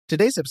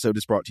Today's episode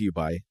is brought to you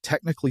by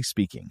Technically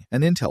Speaking,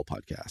 an Intel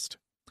podcast.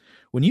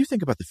 When you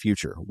think about the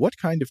future, what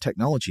kind of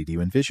technology do you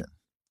envision?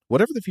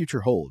 Whatever the future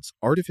holds,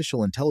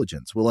 artificial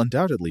intelligence will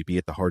undoubtedly be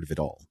at the heart of it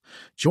all.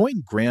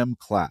 Join Graham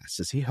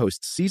Class as he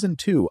hosts Season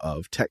 2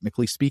 of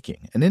Technically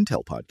Speaking, an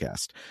Intel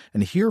podcast,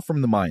 and hear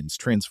from the minds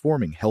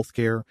transforming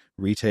healthcare,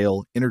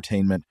 retail,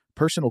 entertainment,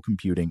 personal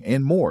computing,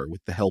 and more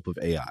with the help of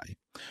AI.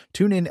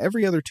 Tune in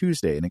every other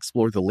Tuesday and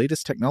explore the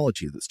latest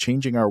technology that's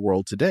changing our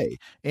world today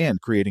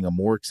and creating a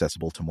more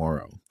accessible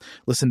tomorrow.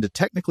 Listen to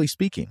Technically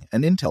Speaking,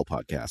 an Intel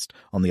podcast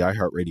on the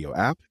iHeartRadio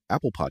app,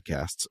 Apple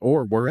Podcasts,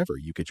 or wherever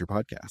you get your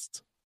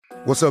podcasts.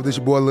 What's up, this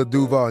your boy Lil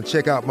Duval, and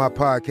check out my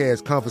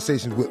podcast,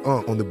 Conversations with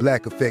Unc, on the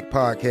Black Effect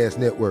Podcast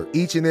Network.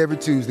 Each and every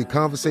Tuesday,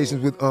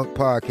 Conversations with Unc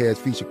podcast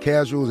feature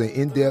casuals and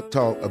in-depth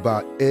talk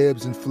about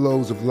ebbs and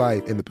flows of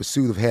life and the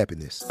pursuit of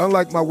happiness.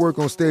 Unlike my work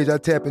on stage, I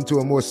tap into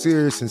a more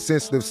serious and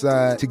sensitive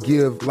side to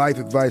give life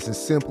advice and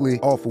simply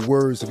offer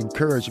words of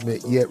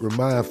encouragement, yet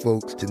remind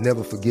folks to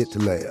never forget to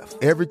laugh.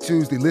 Every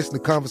Tuesday, listen to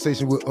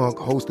Conversations with Unc,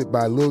 hosted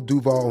by Lil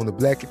Duval on the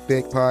Black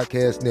Effect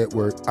Podcast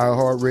Network,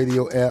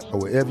 iHeartRadio app,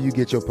 or wherever you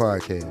get your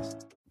podcasts.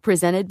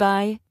 Presented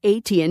by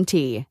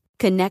AT&T.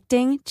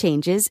 Connecting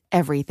changes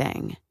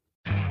everything.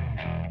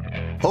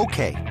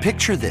 Okay,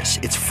 picture this.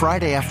 It's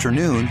Friday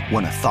afternoon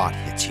when a thought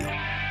hits you.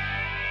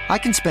 I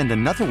can spend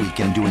another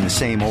weekend doing the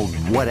same old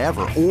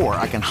whatever, or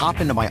I can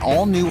hop into my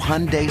all-new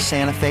Hyundai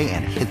Santa Fe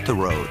and hit the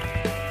road.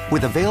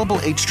 With available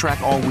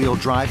H-Track all-wheel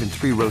drive and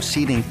 3-row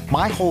seating,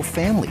 my whole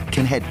family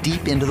can head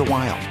deep into the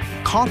wild.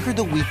 Conquer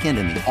the weekend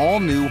in the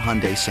all-new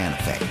Hyundai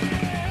Santa Fe.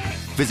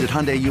 Visit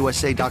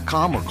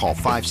HyundaiUSA.com or call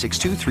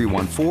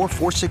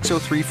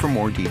 562-314-4603 for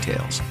more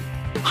details.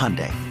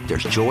 Hyundai,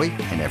 there's joy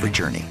in every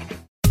journey.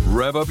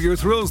 Rev up your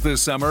thrills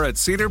this summer at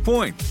Cedar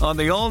Point on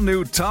the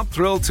all-new Top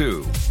Thrill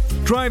 2.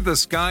 Drive the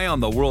sky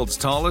on the world's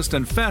tallest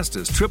and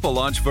fastest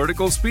triple-launch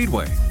vertical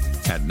speedway.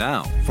 And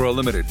now, for a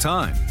limited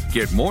time,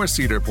 get more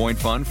Cedar Point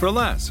fun for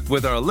less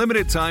with our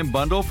limited-time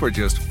bundle for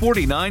just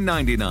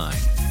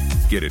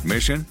 $49.99. Get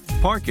admission,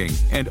 parking,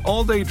 and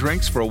all-day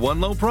drinks for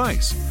one low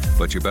price.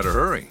 But you better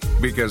hurry,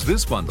 because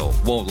this bundle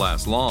won't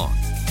last long.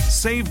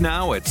 Save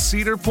now at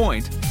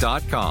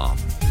cedarpoint.com.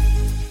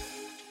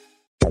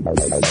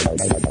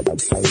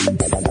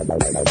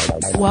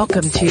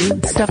 Welcome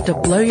to Stuff to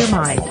Blow Your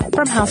Mind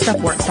from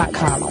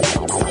HowStuffWorks.com.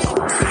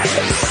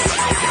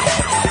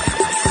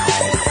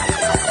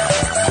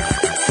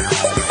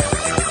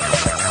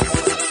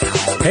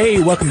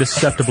 Hey, welcome to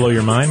Stuff to Blow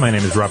Your Mind. My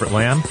name is Robert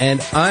Lamb.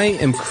 And I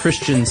am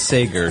Christian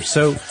Sager.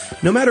 So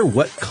no matter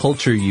what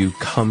culture you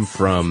come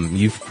from,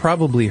 you've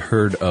probably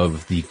heard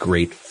of the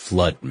Great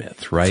Flood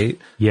myth, right?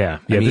 Yeah.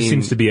 This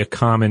seems to be a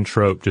common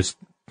trope. Just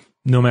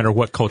no matter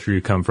what culture you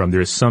come from,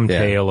 there is some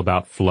tale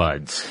about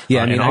floods.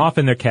 Yeah, and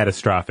often they're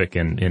catastrophic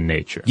in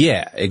nature.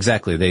 Yeah,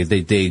 exactly.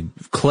 They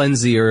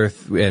cleanse the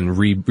earth and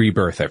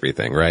rebirth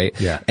everything, right?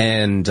 Yeah.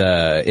 And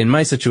in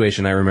my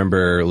situation, I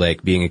remember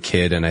like being a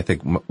kid, and I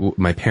think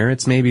my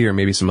parents maybe, or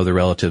maybe some other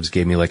relatives,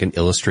 gave me like an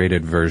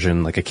illustrated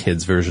version, like a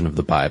kid's version of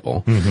the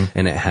Bible,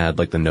 and it had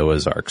like the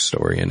Noah's Ark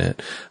story in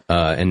it.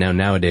 And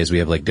nowadays we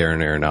have like Darren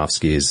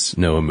Aronofsky's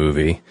Noah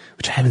movie,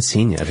 which I haven't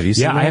seen yet. Have you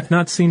seen that? Yeah, I have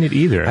not seen it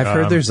either. I've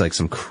heard there's like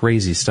some crazy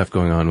stuff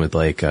going on with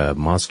like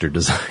monster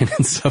design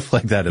and stuff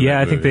like that.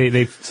 I think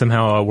they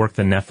somehow worked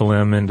the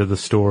Nephilim into the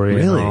story.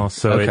 Really? And all.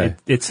 So okay.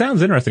 it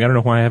sounds interesting. I don't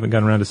know why I haven't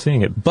gotten around to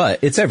seeing it. But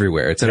it's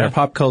everywhere. It's in our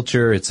pop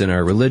culture. It's in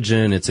our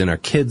religion. It's in our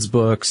kids'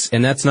 books.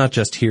 And that's not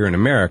just here in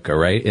America,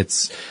 right?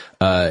 It's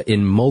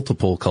in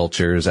multiple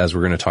cultures, as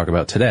we're going to talk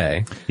about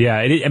today. Yeah,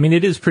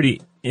 it is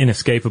pretty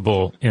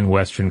inescapable in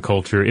Western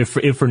culture. If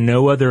for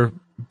no other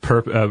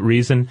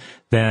reason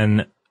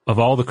than of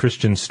all the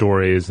Christian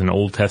stories and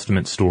Old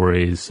Testament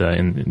stories,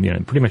 and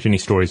pretty much any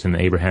stories in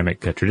the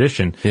Abrahamic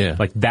tradition,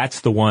 like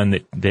that's the one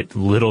that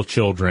little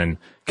children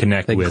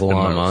connect with the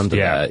most.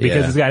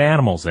 Because it's got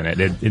animals in it.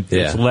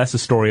 It's less a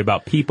story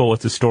about people.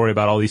 It's a story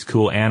about all these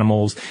cool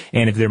animals.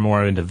 And if they're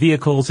more into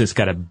vehicles, it's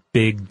got a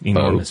big,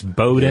 enormous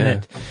boat in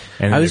it.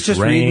 And I was just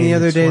reading the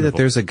other day that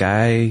there's a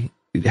guy.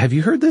 Have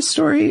you heard this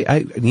story?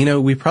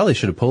 We probably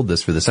should have pulled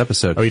this for this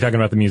episode. Are you talking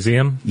about the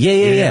museum?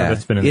 Yeah.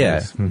 That's been in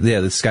the news. Yeah,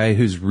 this guy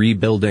who's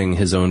rebuilding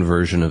his own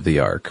version of the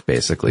Ark,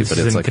 basically. But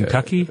it's in like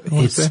Kentucky?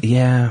 It's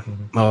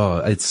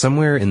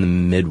somewhere in the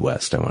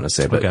Midwest, I want to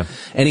say. But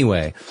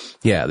anyway,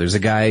 there's a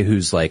guy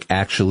who's like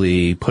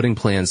actually putting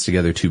plans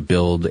together to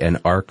build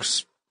an Ark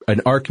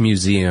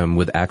museum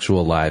with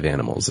actual live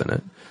animals in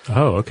it.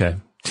 Oh, okay.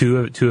 Two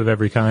of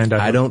every kind.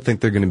 I don't think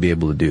they're going to be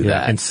able to do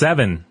that. And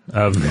 7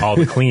 of all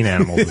the clean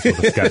animals.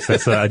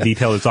 That's a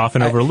detail that's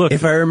often overlooked.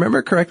 If I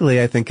remember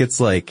correctly, I think it's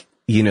like,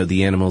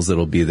 the animals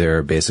that'll be there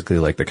are basically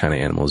like the kind of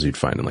animals you'd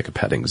find in like a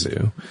petting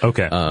zoo.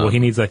 Okay. Well, he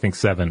needs, I think,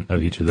 7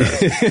 of each of those.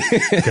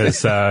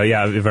 Because,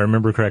 if I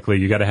remember correctly,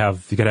 you gotta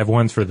have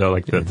ones for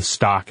the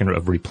stock and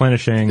of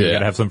replenishing. You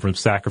gotta have some for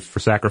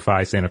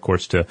sacrifice and, of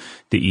course, to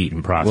eat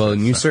and process. Well,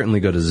 and you certainly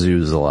go to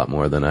zoos a lot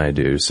more than I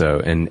do. So,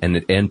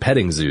 and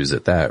petting zoos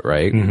at that,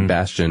 right? Mm-hmm.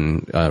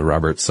 Bastian,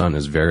 Robert's son,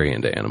 is very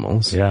into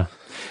animals. Yeah.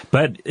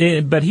 But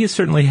he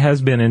certainly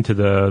has been into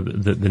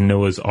the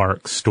Noah's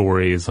Ark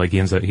stories. Like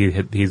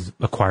he's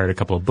acquired a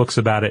couple of books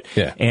about it.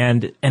 Yeah.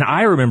 And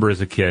I remember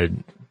as a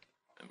kid,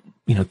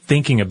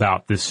 thinking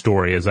about this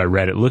story as I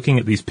read it, looking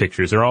at these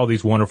pictures. There are all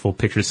these wonderful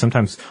pictures,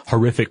 sometimes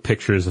horrific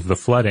pictures of the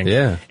flooding.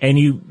 Yeah. And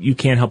you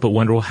can't help but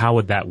wonder, well, how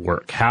would that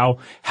work?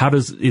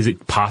 Is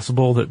it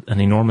possible that an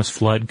enormous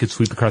flood could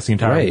sweep across the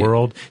entire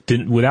world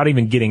without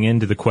even getting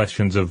into the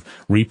questions of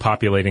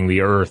repopulating the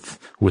earth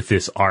with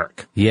this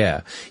ark?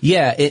 Yeah.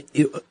 Yeah.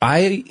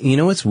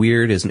 What's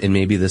weird is, and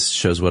maybe this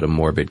shows what a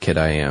morbid kid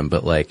I am,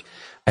 but like,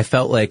 I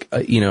felt like,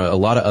 a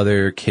lot of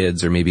other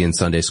kids, or maybe in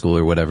Sunday school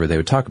or whatever, they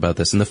would talk about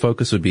this, and the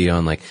focus would be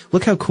on like,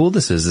 look how cool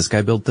this is. This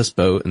guy built this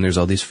boat, and there's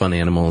all these fun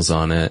animals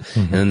on it,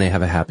 and then they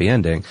have a happy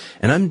ending.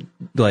 And I'm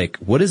like,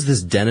 what is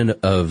this den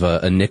of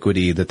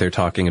iniquity that they're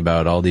talking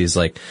about? All these,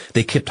 like,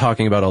 they kept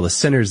talking about all the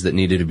sinners that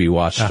needed to be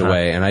washed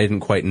away, and I didn't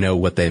quite know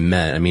what they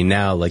meant. I mean,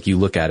 now, like, you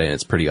look at it, and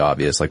it's pretty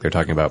obvious. Like, they're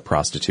talking about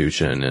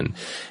prostitution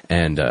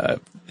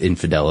and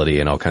infidelity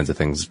and all kinds of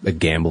things.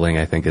 Gambling,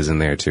 I think, is in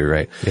there too,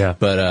 right? Yeah.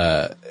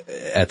 But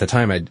at the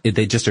time,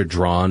 they just are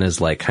drawn as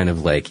like kind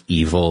of like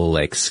evil,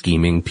 like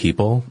scheming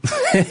people,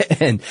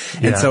 and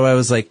so I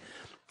was like,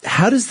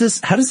 how does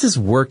this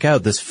work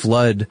out? This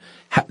flood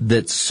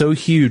that's so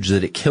huge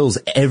that it kills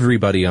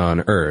everybody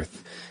on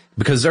Earth,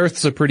 because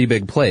Earth's a pretty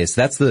big place.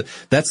 That's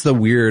the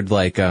weird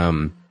like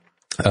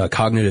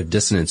cognitive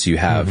dissonance you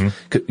have.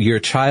 You're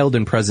a child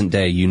in present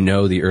day,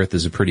 the earth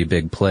is a pretty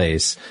big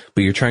place,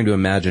 but you're trying to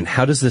imagine,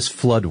 how does this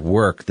flood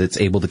work that's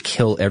able to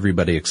kill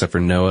everybody except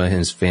for Noah and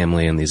his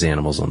family and these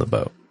animals on the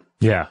boat?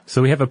 Yeah.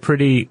 So we have a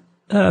pretty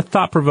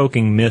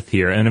thought-provoking myth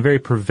here, and a very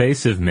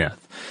pervasive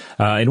myth.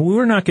 And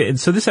we're not going.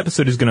 So this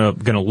episode is going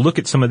to look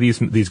at some of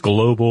these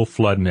global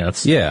flood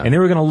myths. Yeah. And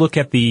then we're going to look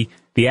at the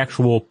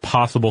actual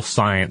possible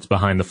science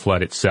behind the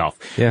flood itself.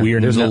 Yeah.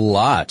 There's a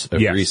lot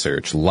of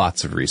research,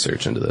 lots of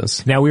research into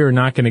this. Now, we are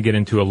not going to get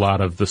into a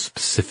lot of the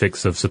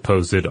specifics of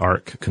supposed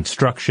ark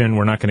construction.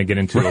 We're not going to get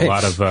into a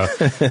lot of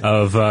That's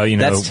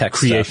tech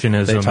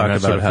creationism. They talk and that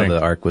about sort of how thing.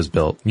 the ark was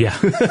built. Yeah.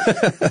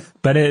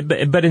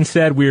 But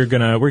instead we're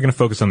gonna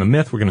focus on the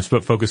myth. We're gonna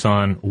focus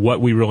on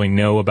what we really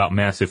know about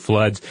massive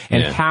floods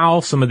and how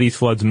some of these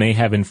floods may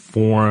have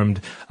informed,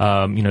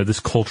 this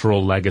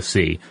cultural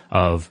legacy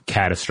of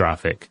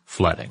catastrophic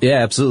flooding.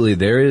 Yeah, absolutely.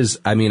 There is,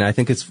 I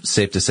think it's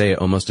safe to say,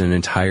 almost an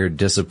entire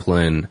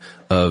discipline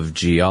of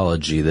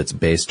geology that's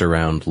based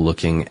around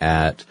looking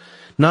at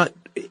not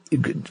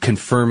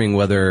confirming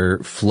whether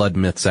flood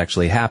myths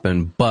actually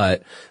happen,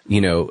 but,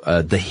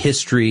 the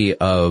history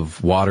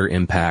of water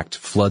impact,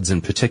 floods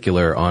in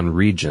particular, on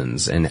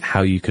regions and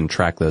how you can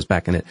track those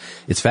back. And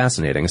it's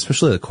fascinating,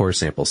 especially the core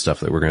sample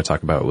stuff that we're going to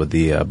talk about with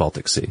the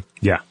Baltic Sea.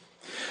 Yeah.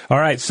 All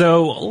right.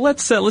 So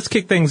let's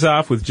kick things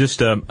off with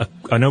just an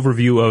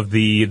overview of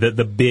the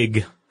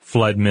big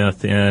flood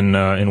myth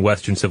in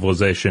Western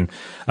civilization,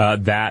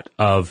 that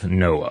of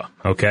Noah.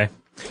 Okay.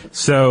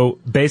 So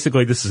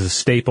basically, this is a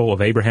staple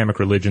of Abrahamic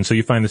religion. So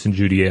you find this in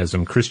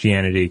Judaism,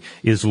 Christianity,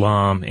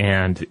 Islam,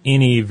 and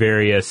any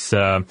various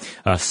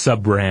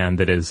sub-brand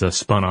that is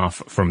spun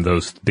off from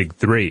those big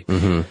three.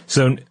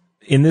 So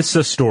in this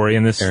story,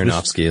 in this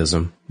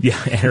Aronofskyism. Yeah,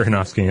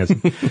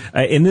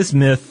 Aronofskyism. In this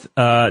myth,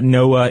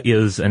 Noah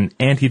is an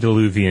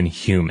antediluvian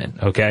human,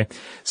 okay?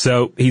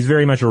 So he's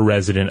very much a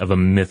resident of a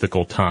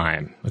mythical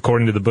time.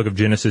 According to the book of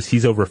Genesis,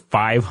 he's over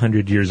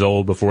 500 years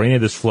old before any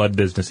of this flood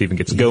business even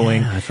gets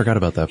going. I forgot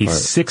about that part.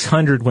 He's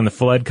 600 when the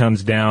flood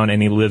comes down,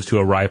 and he lives to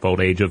a ripe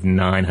old age of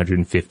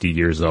 950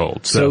 years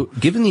old. So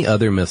given the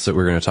other myths that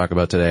we're going to talk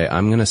about today,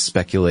 I'm going to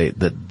speculate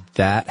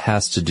that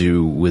has to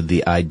do with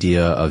the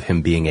idea of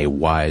him being a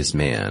wise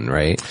man,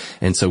 right?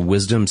 And so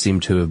wisdom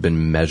seemed to have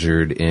been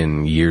measured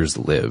in years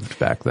lived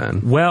back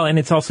then. Well, and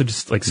it's also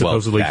just like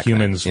supposedly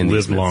humans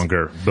lived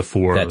longer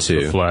before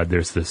the flood.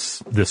 There's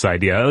this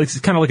idea. It's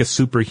kind of like a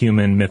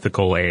superhuman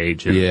mythical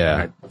age.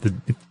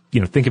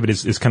 Think of it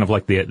as kind of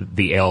like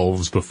the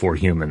elves before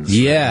humans.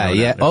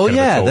 Yeah.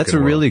 That's a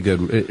really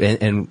good,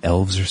 and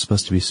elves are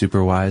supposed to be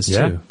super wise too.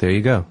 Yeah. There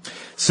you go.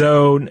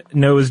 So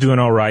Noah's doing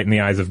all right in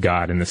the eyes of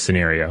God in this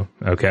scenario.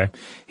 Okay.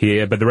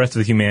 But the rest of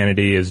the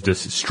humanity is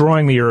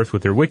destroying the earth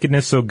with their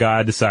wickedness. So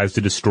God decides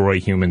to destroy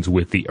humans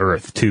with the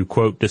earth to,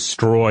 quote,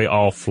 destroy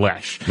all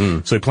flesh.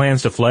 So he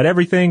plans to flood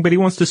everything, but he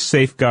wants to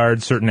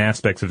safeguard certain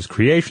aspects of his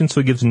creation.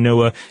 So he gives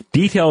Noah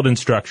detailed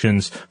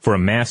instructions for a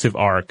massive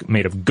ark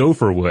made of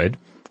gopher wood,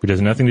 which has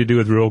nothing to do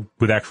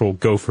with actual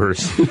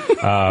gophers.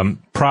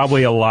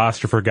 Probably a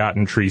lost or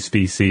forgotten tree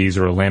species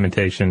or a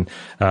lamentation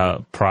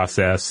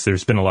process.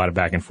 There's been a lot of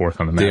back and forth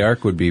on the matter. The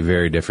ark would be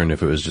very different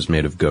if it was just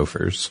made of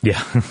gophers.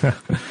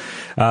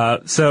 Yeah.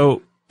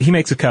 So he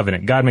makes a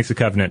covenant. God makes a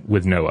covenant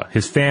with Noah.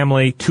 His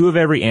family, 2 of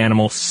every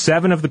animal,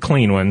 7 of the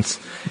clean ones,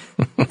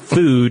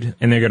 food,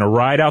 and they're going to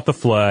ride out the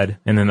flood,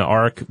 and then the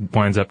ark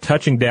winds up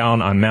touching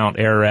down on Mount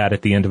Ararat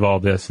at the end of all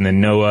this, and then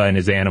Noah and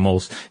his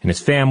animals and his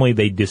family,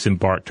 they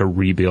disembark to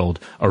rebuild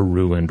a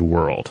ruined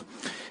world.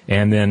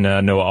 And then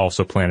Noah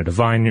also planted a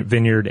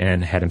vineyard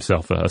and had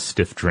himself a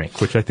stiff drink,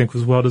 which I think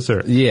was well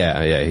deserved.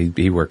 Yeah,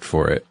 he worked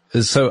for it.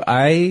 So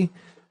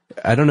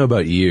I don't know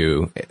about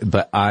you,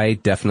 but I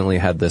definitely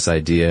had this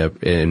idea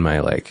in my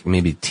like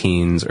maybe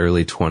teens,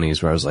 early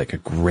 20s, where I was like, a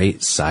great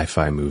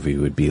sci-fi movie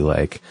would be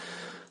like,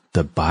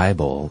 the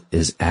Bible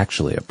is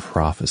actually a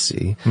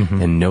prophecy,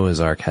 and Noah's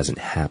Ark hasn't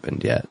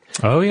happened yet.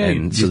 Oh yeah.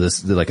 And so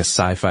this, like a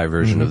sci-fi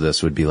version of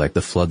this would be like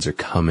the floods are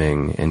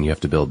coming and you have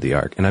to build the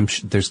ark. And I'm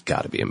sure there's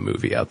got to be a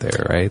movie out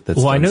there, right?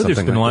 Well, I know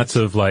there's been lots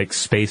of like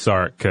space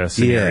ark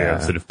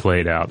scenarios that have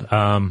played out.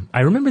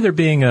 I remember there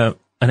being an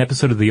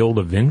episode of the old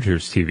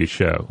Avengers TV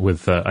show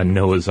with a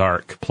Noah's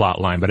Ark plot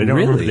line, but I don't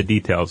remember the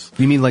details.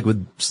 You mean like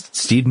with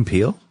Steed and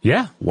Peele?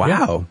 Yeah. Wow.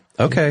 Yeah.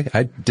 Okay,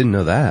 I didn't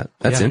know that.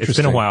 That's interesting. It's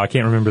been a while. I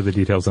can't remember the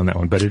details on that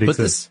one, but it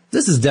exists.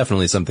 This is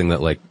definitely something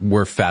that like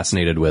we're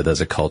fascinated with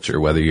as a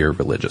culture, whether you're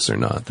religious or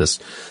not. This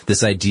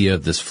idea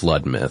of this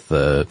flood myth,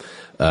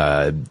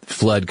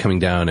 flood coming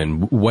down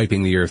and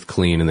wiping the earth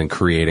clean and then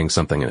creating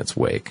something in its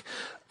wake.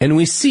 And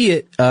we see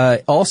it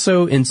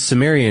also in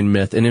Sumerian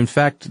myth. And in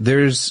fact,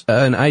 there's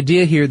an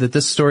idea here that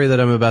this story that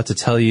I'm about to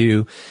tell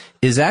you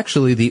is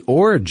actually the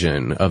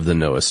origin of the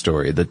Noah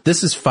story, that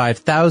this is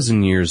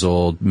 5,000 years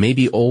old,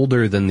 maybe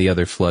older than the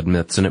other flood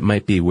myths, and it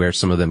might be where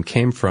some of them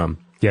came from.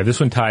 Yeah, this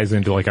one ties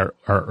into like our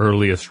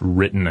earliest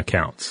written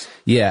accounts.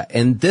 Yeah,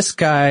 and this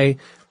guy,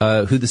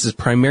 who this is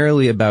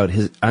primarily about,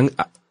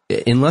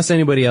 unless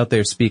anybody out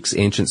there speaks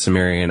ancient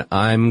Sumerian,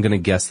 I'm gonna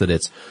guess that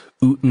it's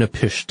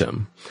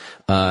Utnapishtim.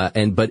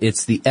 But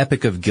it's the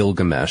Epic of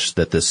Gilgamesh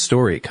that this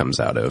story comes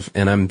out of.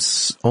 And I'm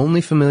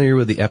only familiar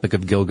with the Epic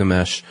of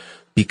Gilgamesh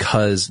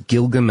because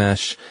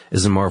Gilgamesh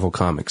is a Marvel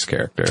Comics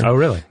character. Oh,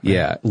 really?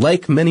 Yeah.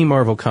 Like many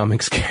Marvel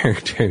Comics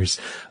characters,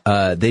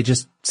 they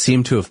just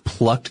seem to have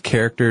plucked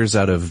characters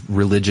out of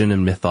religion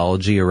and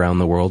mythology around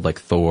the world, like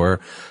Thor,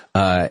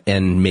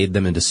 and made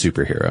them into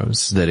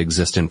superheroes that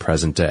exist in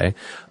present day.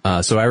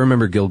 So I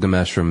remember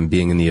Gilgamesh from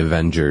being in the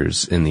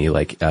Avengers in the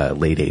late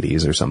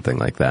 80s or something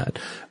like that.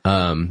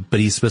 But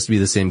he's supposed to be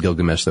the same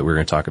Gilgamesh that we're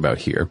going to talk about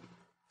here.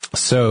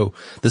 So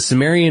the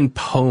Sumerian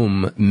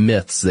poem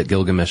myths that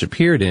Gilgamesh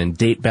appeared in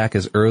date back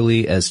as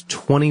early as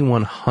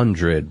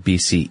 2100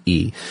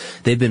 BCE.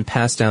 They've been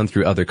passed down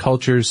through other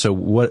cultures. So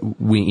what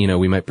we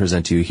might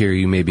present to you here,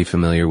 you may be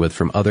familiar with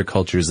from other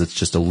cultures that's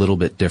just a little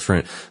bit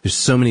different. There's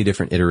so many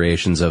different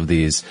iterations of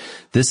these.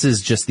 This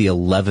is just the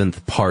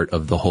 11th part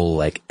of the whole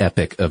like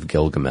Epic of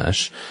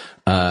Gilgamesh.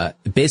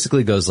 It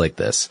basically goes like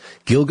this.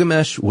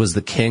 Gilgamesh was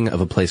the king of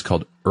a place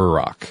called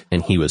Uruk,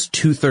 and he was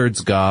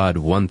 2/3 god,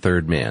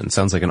 1/3 man.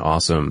 Sounds like an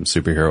awesome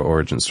superhero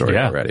origin story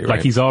already, right?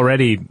 Like he's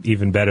already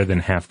even better than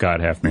half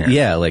god, half man.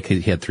 Yeah, like he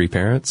had 3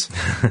 parents.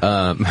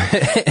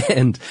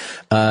 And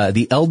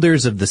the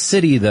elders of the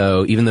city,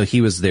 though, even though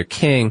he was their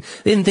king,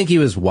 they didn't think he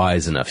was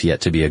wise enough yet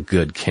to be a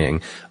good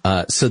king.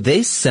 So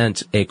they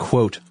sent a,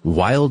 quote,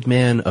 wild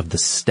man of the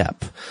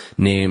steppe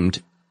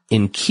named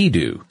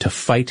Enkidu to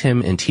fight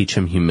him and teach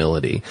him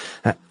humility.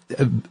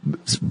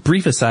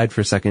 Brief aside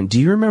for a second, do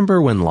you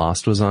remember when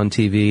Lost was on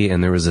TV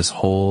and there was this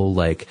whole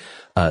like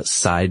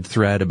side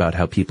thread about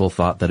how people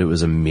thought that it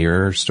was a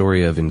mirror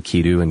story of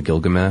Enkidu and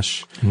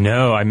Gilgamesh?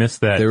 No, I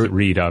missed that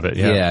read of it.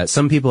 Yeah,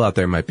 some people out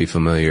there might be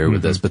familiar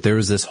with this, but there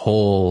was this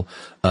whole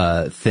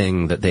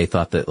thing that they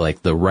thought that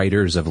like the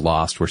writers of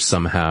Lost were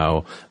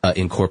somehow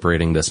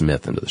incorporating this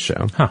myth into the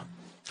show. Huh.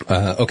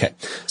 Okay.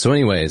 So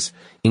anyways,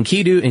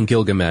 Enkidu and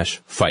Gilgamesh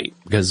fight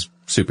because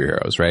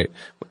superheroes, right?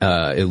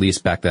 At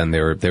least back then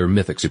they were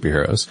mythic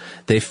superheroes.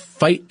 They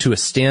fight to a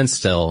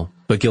standstill,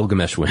 but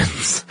Gilgamesh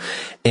wins.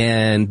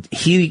 And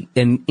he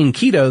and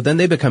Enkidu, then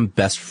they become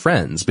best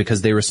friends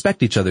because they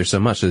respect each other so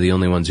much. They're the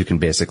only ones who can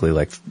basically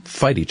like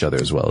fight each other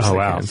as well as they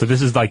can. So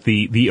this is like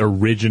the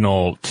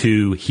original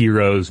two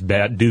heroes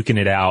duking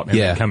it out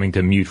and coming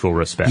to mutual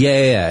respect.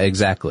 Yeah,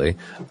 exactly.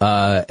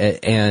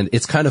 And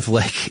it's kind of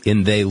like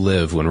in They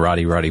Live when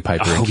Roddy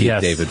Piper and Keith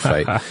David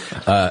fight.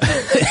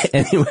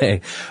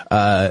 Anyway,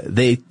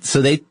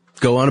 they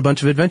go on a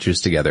bunch of adventures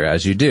together,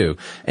 as you do.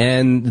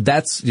 And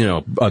that's,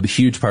 a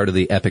huge part of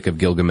the Epic of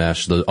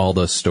Gilgamesh, all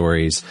those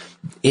stories.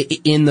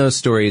 In those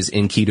stories,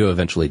 Enkidu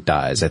eventually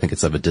dies. I think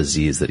it's of a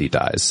disease that he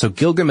dies. So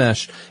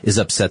Gilgamesh is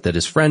upset that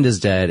his friend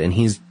is dead, and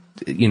he's,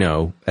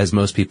 as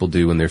most people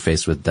do when they're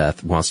faced with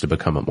death, wants to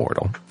become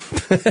immortal.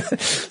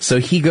 So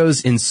he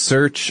goes in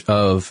search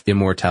of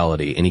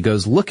immortality, and he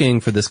goes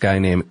looking for this guy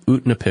named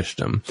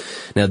Utnapishtim.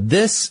 Now,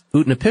 this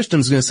Utnapishtim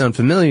is going to sound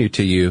familiar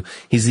to you.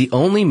 He's the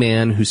only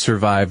man who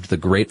survived the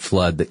great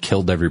flood that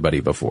killed everybody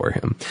before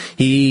him.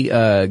 He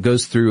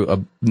goes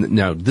through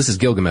now, this is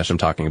Gilgamesh I'm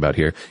talking about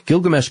here.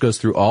 Gilgamesh goes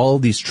through all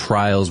these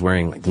trials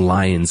wearing like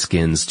lion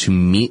skins to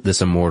meet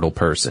this immortal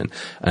person.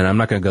 And I'm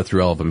not going to go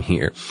through all of them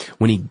here.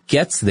 When he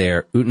gets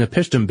there,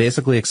 Utnapishtim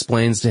basically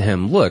explains to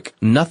him, look,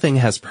 nothing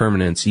has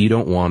permanence. You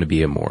don't want to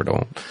be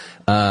immortal.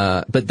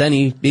 But then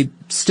he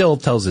still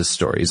tells his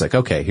story. He's like,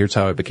 okay, here's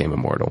how I became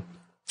immortal.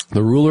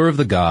 The ruler of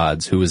the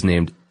gods, who was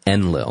named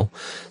Enlil,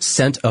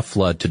 sent a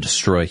flood to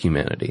destroy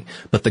humanity.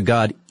 But the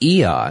god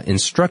Ea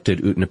instructed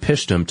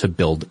Utnapishtim to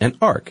build an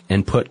ark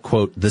and put,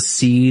 quote, the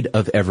seed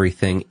of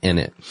everything in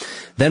it.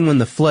 Then when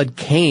the flood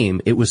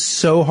came, it was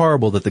so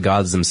horrible that the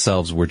gods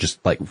themselves were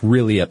just like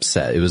really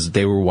upset.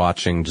 They were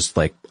watching just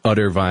like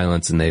utter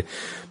violence, and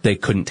they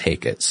couldn't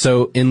take it.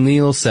 So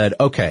Enlil said,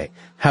 okay,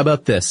 how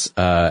about this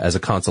as a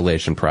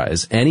consolation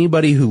prize?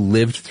 Anybody who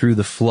lived through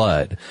the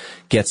flood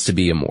gets to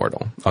be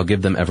immortal. I'll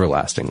give them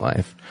everlasting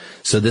life.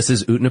 So this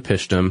is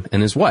Utnapishtim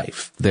and his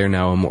wife. They're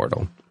now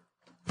immortal.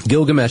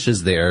 Gilgamesh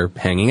is there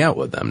hanging out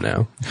with them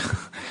now.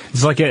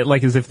 It's like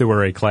as if there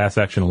were a class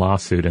action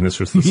lawsuit and this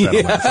was the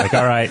settlement. Yeah. It's like,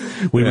 all right,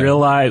 we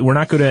realize we're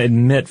not going to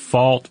admit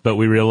fault, but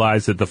we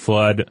realize that the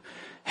flood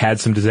had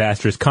some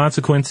disastrous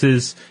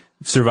consequences.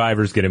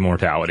 Survivors get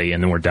immortality,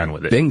 and then we're done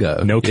with it.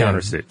 Bingo. No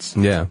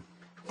countersuits. Yeah.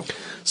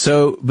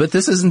 So, but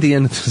this isn't the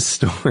end of the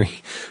story.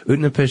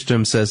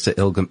 Utnapishtim says to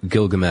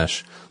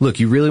Gilgamesh, look,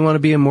 you really want to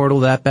be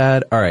immortal that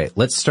bad? All right,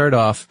 let's start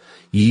off.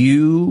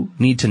 You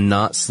need to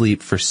not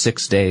sleep for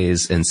 6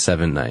 days and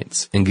 7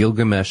 nights. And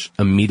Gilgamesh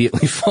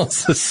immediately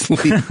falls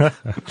asleep.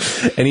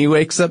 And he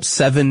wakes up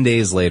 7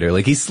 days later.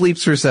 Like, he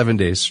sleeps for 7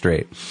 days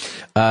straight.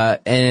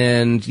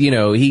 And, you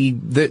know,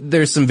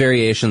 there's some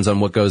variations on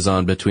what goes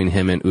on between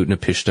him and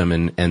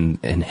Utnapishtim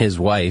and his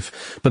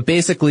wife. But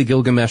basically,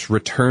 Gilgamesh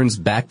returns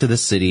back to the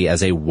city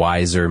as a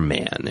wiser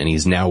man. And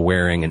he's now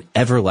wearing an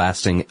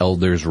everlasting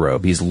elder's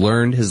robe. He's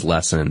learned his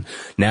lesson.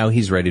 Now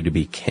he's ready to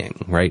be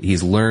king, right?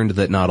 He's learned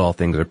that not all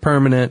things are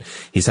permanent.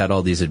 He's had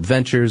all these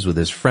adventures with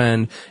his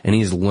friend, and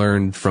he's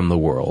learned from the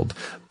world.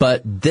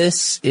 But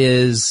this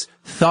is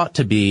thought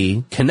to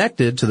be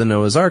connected to the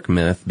Noah's Ark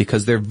myth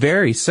because they're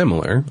very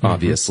similar,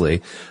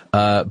 obviously.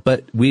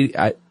 But we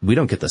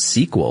don't get the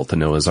sequel to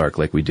Noah's Ark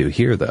like we do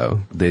here,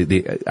 though.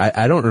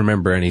 I don't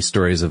remember any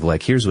stories of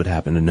like, here's what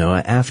happened to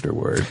Noah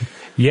afterward.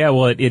 Yeah,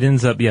 well, it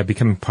ends up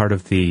becoming part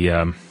of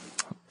the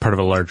part of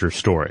a larger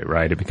story,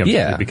 right? It becomes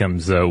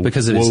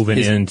because woven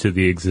into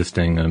the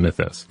existing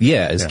mythos.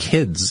 Yeah, as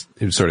kids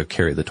who sort of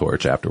carry the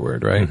torch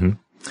afterward, right? Mm-hmm.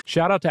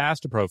 Shout out to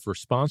Astapro for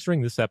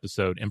sponsoring this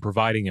episode and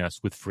providing us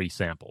with free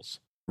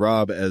samples.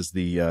 Rob, as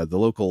the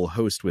local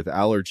host with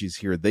allergies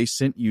here, they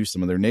sent you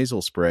some of their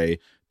nasal spray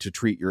to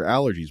treat your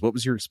allergies. What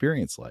was your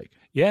experience like?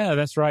 Yeah,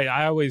 that's right.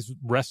 I always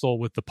wrestle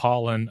with the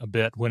pollen a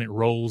bit when it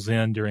rolls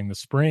in during the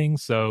spring,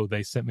 so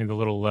they sent me the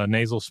little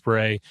nasal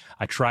spray.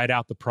 I tried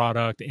out the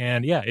product,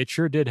 and yeah, it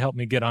sure did help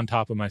me get on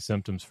top of my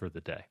symptoms for the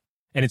day.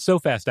 And it's so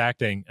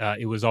fast-acting,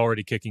 it was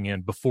already kicking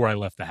in before I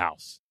left the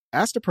house.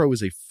 Astapro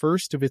is a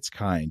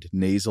first-of-its-kind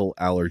nasal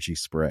allergy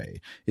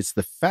spray. It's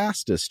the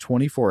fastest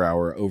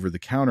 24-hour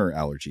over-the-counter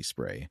allergy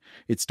spray.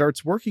 It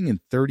starts working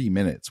in 30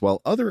 minutes,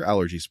 while other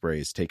allergy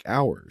sprays take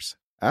hours.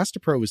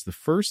 Astapro is the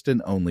first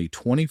and only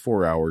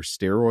 24-hour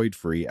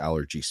steroid-free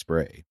allergy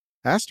spray.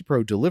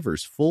 Astapro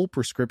delivers full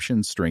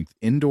prescription-strength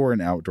indoor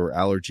and outdoor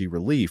allergy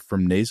relief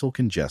from nasal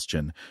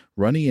congestion,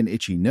 runny and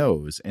itchy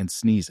nose, and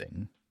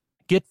sneezing.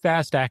 Get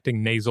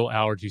fast-acting nasal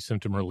allergy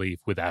symptom relief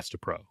with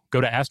Astapro. Go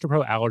to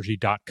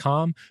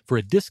astaproallergy.com for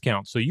a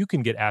discount so you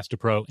can get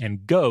Astapro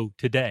and go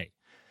today.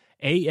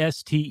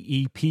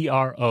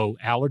 ASTEPRO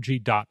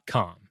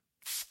allergy.com.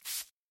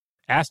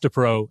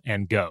 Astapro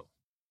and go.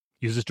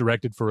 Use as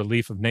directed for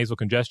relief of nasal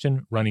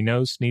congestion, runny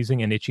nose,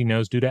 sneezing, and itchy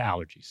nose due to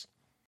allergies.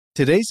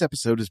 Today's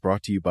episode is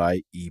brought to you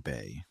by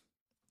eBay.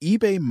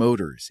 eBay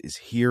Motors is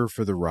here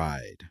for the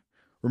ride.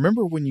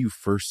 Remember when you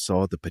first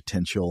saw the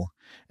potential?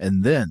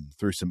 And then,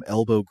 through some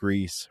elbow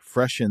grease,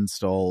 fresh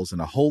installs, and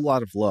a whole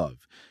lot of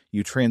love,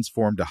 you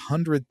transformed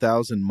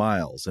 100,000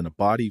 miles and a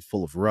body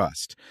full of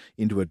rust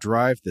into a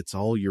drive that's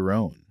all your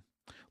own.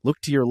 Look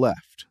to your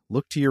left.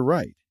 Look to your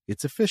right.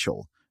 It's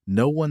official.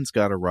 No one's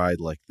got a ride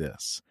like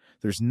this.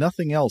 There's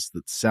nothing else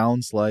that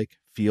sounds like,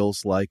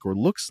 feels like, or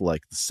looks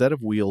like the set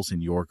of wheels in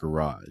your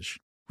garage.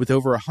 With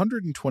over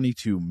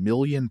 122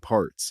 million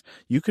parts,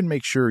 you can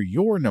make sure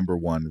your number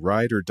one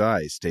ride or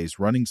die stays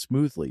running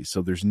smoothly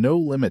so there's no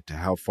limit to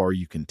how far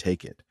you can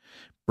take it.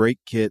 Brake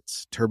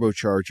kits,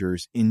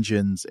 turbochargers,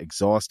 engines,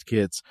 exhaust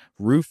kits,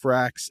 roof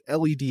racks,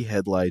 LED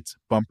headlights,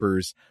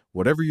 bumpers,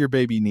 whatever your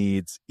baby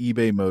needs,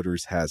 eBay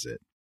Motors has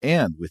it.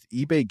 And with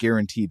eBay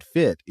Guaranteed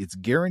Fit, it's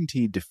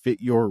guaranteed to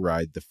fit your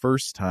ride the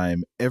first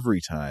time,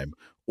 every time,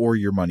 or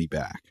your money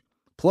back.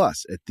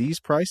 Plus, at these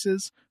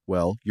prices,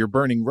 well, you're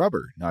burning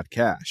rubber, not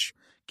cash.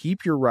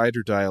 Keep your ride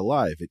or die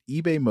alive at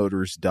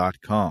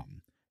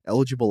ebaymotors.com.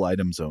 Eligible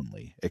items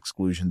only.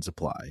 Exclusions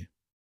apply.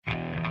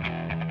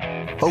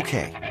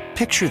 Okay,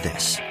 picture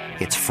this.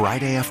 It's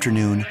Friday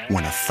afternoon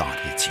when a thought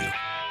hits you.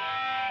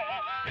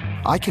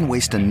 I can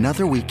waste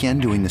another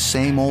weekend doing the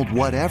same old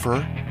whatever,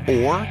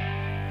 or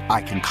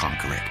I can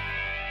conquer it.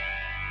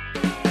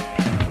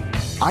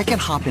 I can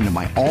hop into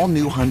my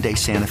all-new Hyundai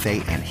Santa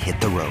Fe and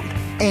hit the road.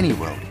 Any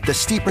road. The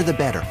steeper, the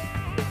better.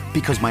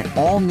 Because my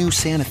all-new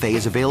Santa Fe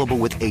is available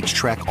with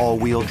H-Track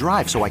all-wheel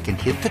drive, so I can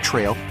hit the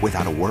trail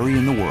without a worry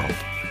in the world.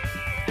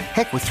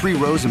 Heck, with 3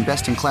 rows and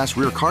best-in-class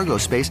rear cargo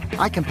space,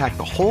 I can pack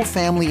the whole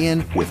family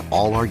in with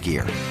all our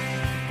gear.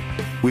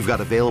 We've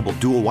got available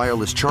dual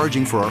wireless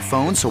charging for our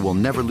phones, so we'll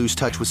never lose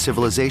touch with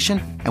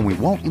civilization, and we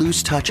won't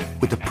lose touch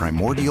with the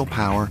primordial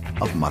power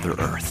of Mother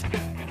Earth.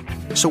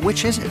 So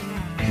which is it?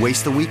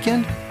 Waste the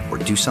weekend or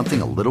do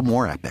something a little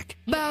more epic?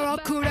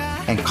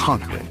 And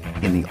conquer it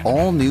in the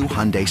all-new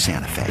Hyundai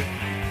Santa Fe.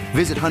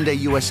 Visit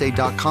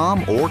HyundaiUSA.com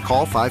or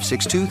call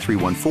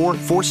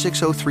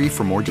 562-314-4603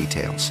 for more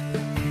details.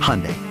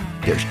 Hyundai,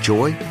 there's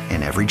joy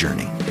in every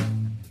journey.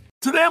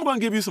 Today I'm going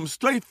to give you some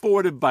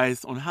straightforward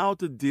advice on how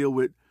to deal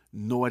with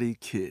naughty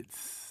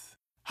kids.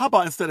 How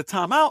about instead of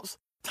timeouts,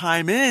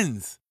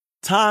 time-ins?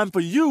 Time for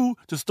you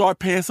to start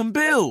paying some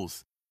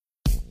bills.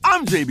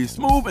 I'm JB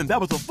Smoove, and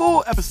that was a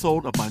full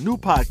episode of my new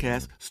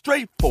podcast,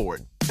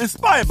 Straightforward,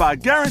 inspired by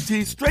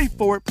guaranteed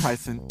straightforward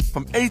pricing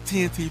from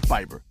AT&T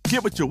Fiber.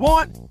 Get what you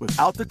want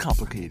without the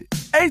complicated.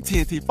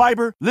 AT&T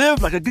Fiber,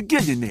 live like a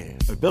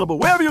gigillionaire. Available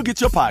wherever you get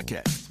your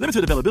podcast.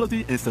 Limited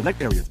availability in select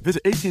areas.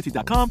 Visit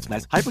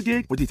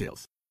AT&T.com/hypergig for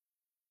details.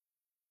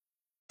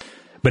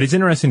 But it's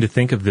interesting to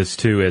think of this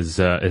too as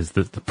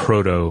the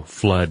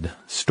proto-flood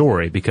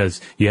story,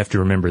 because you have to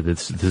remember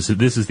this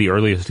is the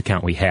earliest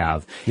account we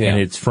have, and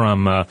it's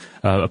from a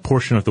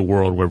portion of the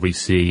world where we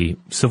see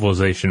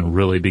civilization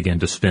really begin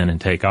to spin and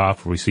take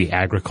off, where we see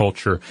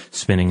agriculture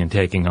spinning and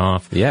taking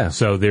off. Yeah.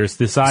 So there's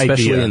this idea,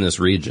 especially in this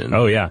region.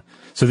 Oh yeah.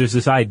 So there's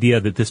this idea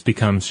that this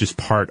becomes just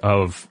part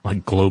of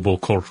like global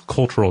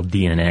cultural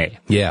DNA.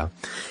 Yeah.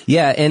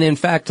 Yeah. And in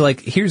fact, like,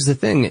 here's the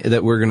thing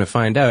that we're going to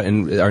find out,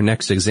 and our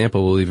next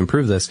example will even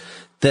prove this,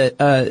 that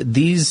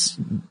these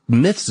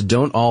myths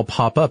don't all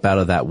pop up out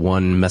of that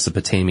one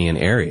Mesopotamian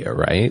area,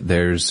 right?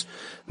 There's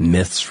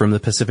myths from the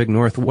Pacific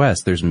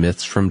Northwest. There's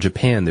myths from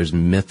Japan. There's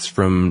myths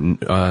from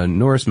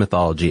Norse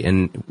mythology.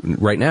 And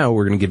right now,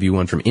 we're going to give you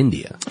one from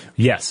India.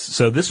 Yes.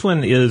 So this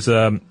one is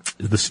the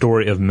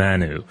story of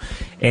Manu.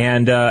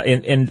 And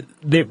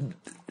they,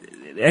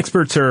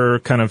 experts are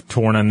kind of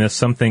torn on this.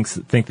 Some think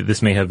that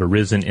this may have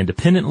arisen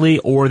independently,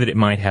 or that it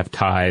might have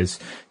ties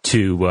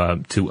to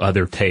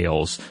other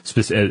tales,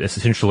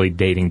 essentially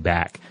dating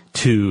back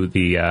to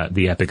the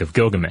Epic of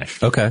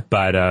Gilgamesh. Okay.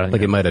 But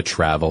like it might have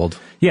traveled.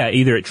 Yeah,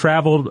 either it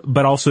traveled,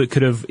 but also it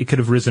could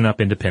have risen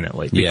up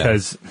independently,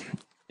 because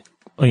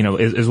you know,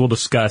 as we'll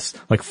discuss,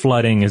 like,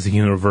 flooding is a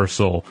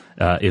universal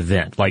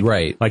event. Like,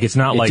 right. Like, it's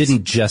not like it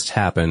didn't just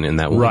happen in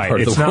that one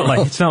part of the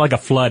world. It's not like a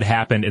flood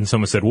happened and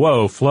someone said,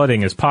 "Whoa,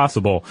 flooding is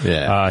possible."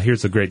 Yeah.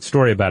 Here's a great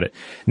story about it.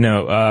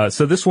 No.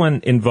 So this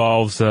one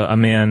involves a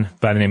man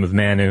by the name of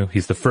Manu.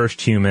 He's the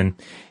first human.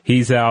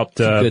 He's out.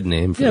 Good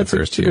name for the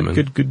first human.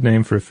 Good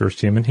name for a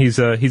first human. He's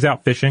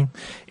out fishing,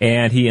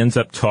 and he ends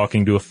up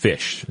talking to a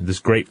fish. This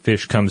great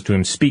fish comes to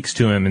him, speaks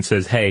to him, and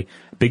says, "Hey,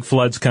 big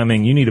flood's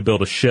coming. You need to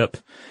build a ship."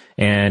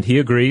 And he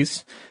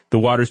agrees. The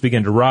waters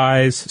begin to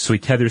rise, so he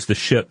tethers the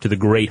ship to the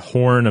great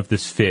horn of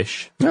this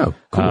fish. Oh,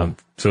 cool.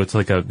 So it's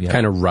like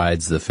kind of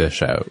rides the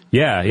fish out.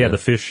 Yeah. The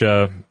fish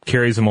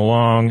carries him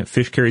along.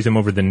 Fish carries him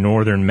over the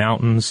northern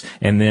mountains,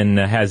 and then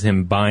has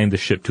him bind the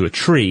ship to a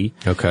tree.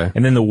 Okay.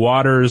 And then the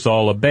waters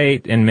all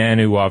abate, and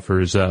Manu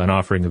offers an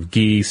offering of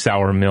ghee,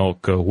 sour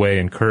milk, whey,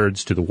 and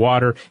curds to the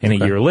water. And a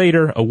year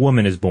later, a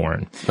woman is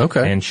born.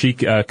 Okay. And she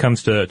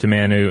comes to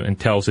Manu and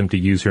tells him to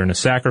use her in a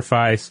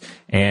sacrifice,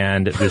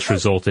 and this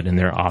resulted in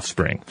their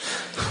offspring.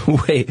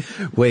 Wait.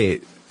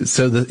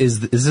 So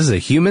is this a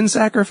human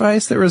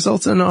sacrifice that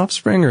results in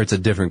offspring, or it's a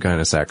different kind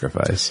of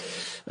sacrifice?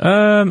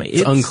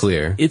 It's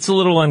unclear. It's a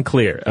little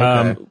unclear.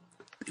 Okay.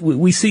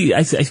 We see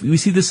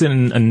this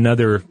in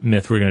another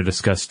myth we're going to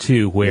discuss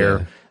too,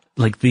 where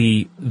like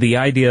the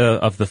idea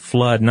of the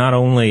flood not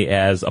only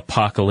as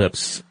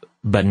apocalypse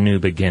but new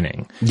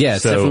beginning. Yeah,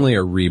 it's definitely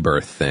a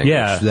rebirth thing.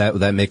 Yeah,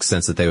 that makes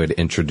sense that they would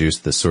introduce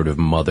this sort of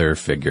mother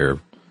figure.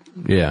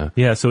 Yeah.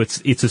 So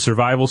it's a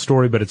survival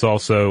story, but it's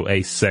also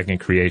a second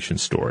creation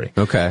story.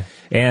 Okay.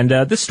 And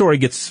this story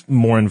gets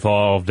more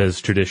involved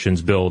as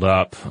traditions build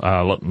up.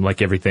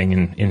 Like everything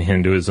in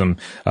Hinduism,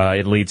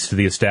 it leads to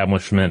the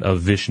establishment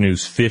of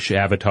Vishnu's fish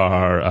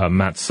avatar,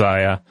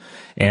 Matsya.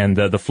 And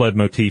the flood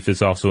motif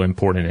is also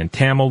important in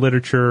Tamil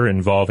literature,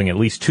 involving at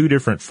least two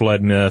different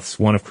flood myths,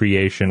 one of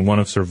creation, one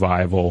of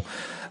survival,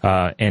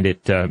 and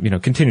it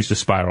continues to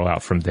spiral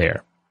out from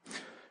there.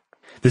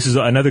 This is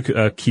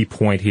another key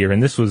point here,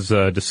 and this was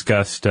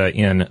discussed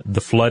in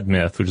The Flood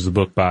Myth, which is a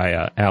book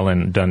by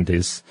Alan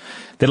Dundes,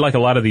 that like a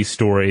lot of these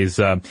stories,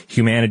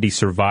 humanity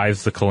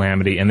survives the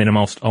calamity and then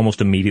almost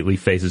immediately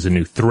faces a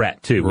new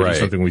threat, too, which is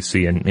something we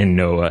see in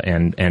Noah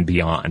and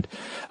beyond.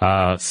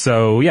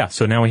 So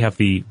now we have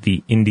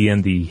the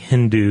Indian, the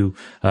Hindu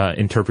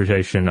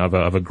interpretation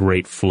of a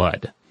great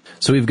flood.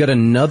 So we've got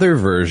another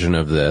version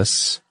of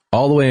this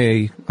all the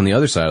way on the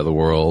other side of the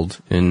world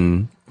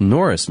in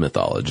Norse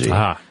mythology.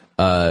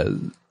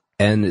 And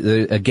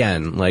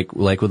again, like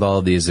with all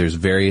of these, there's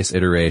various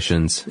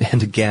iterations.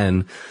 And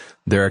again,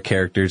 There are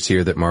characters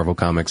here that Marvel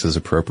Comics has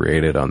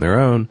appropriated on their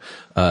own.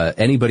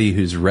 Anybody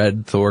who's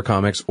read Thor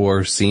comics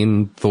or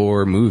seen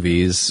Thor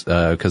movies,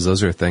 cause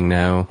those are a thing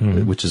now,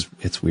 which is,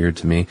 it's weird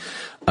to me,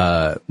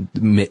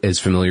 is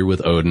familiar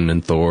with Odin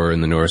and Thor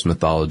and the Norse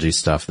mythology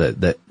stuff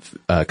that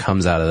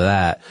comes out of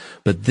that.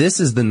 But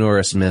this is the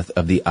Norse myth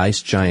of the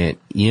ice giant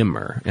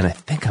Ymir. And I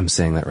think I'm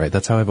saying that right.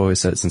 That's how I've always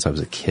said it since I was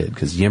a kid,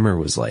 cause Ymir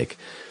was like,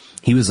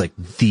 he was like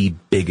the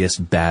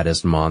biggest,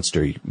 baddest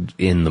monster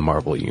in the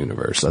Marvel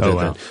universe.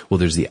 Well,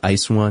 there's the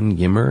ice one,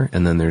 Ymir,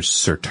 and then there's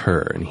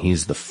Surtur, and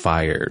he's the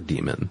fire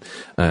demon.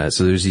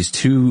 So there's these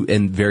two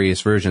in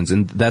various versions,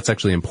 and that's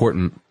actually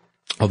important.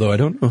 Although I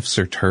don't know if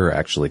Surtur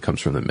actually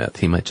comes from the myth.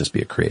 He might just be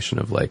a creation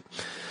of like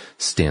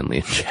Stan Lee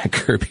and Jack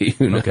Kirby.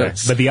 Who knows? Okay.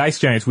 But the ice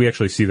giants, we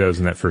actually see those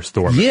in that first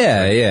Thor movie.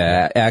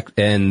 Yeah.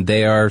 And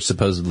they are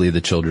supposedly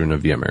the children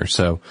of Ymir.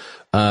 So,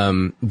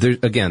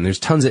 there's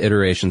tons of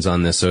iterations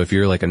on this. So if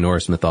you're like a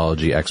Norse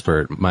mythology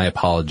expert, my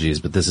apologies,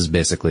 but this is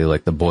basically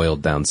like the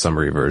boiled down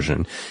summary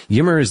version.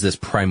 Ymir is this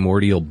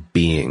primordial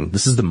being.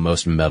 This is the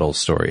most metal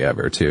story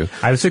ever, too.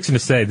 I was fixing to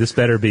say, this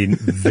better be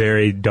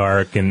very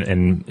dark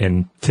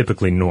and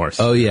typically Norse.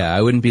 Oh yeah,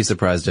 I wouldn't be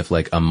surprised if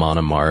like Amon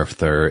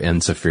Amarth or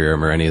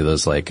Ensiferum or any of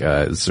those like,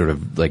 sort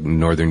of like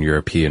Northern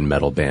European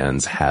metal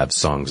bands have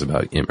songs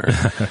about Ymir.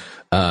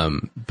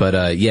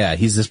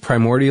 He's this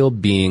primordial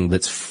being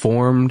that's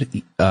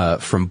formed,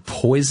 from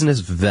poisonous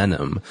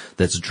venom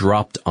that's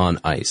dropped on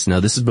ice. Now,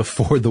 this is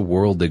before the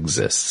world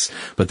exists,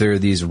 but there are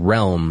these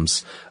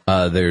realms.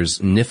 There's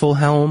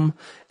Niflheim,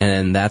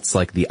 and that's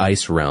like the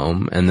ice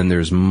realm. And then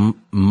there's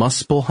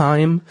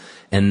Muspelheim,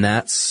 and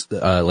that's,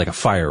 like a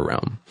fire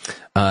realm.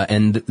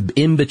 And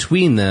in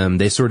between them,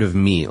 they sort of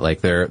meet, like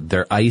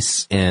they're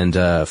ice and,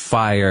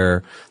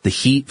 fire. The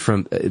heat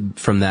from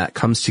that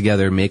comes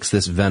together, makes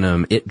this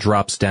venom. It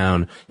drops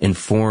down and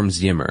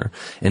forms Ymir.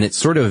 And it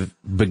sort of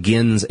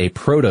begins a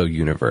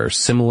proto-universe.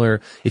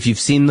 Similar, if you've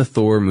seen the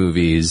Thor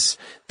movies,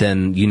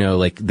 then, you know,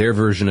 like their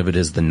version of it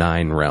is the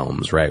 9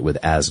 realms, right?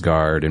 With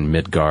Asgard and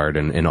Midgard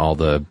and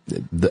all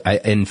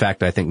in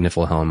fact, I think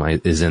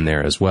Niflheim is in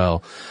there as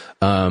well.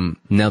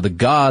 Now the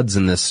gods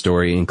in this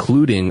story,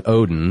 including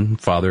Odin,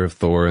 father of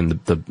Thor and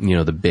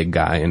the big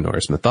guy in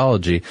Norse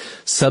mythology,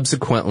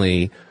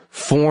 subsequently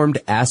formed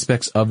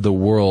aspects of the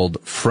world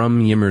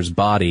from Ymir's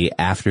body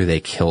after they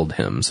killed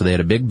him. So they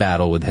had a big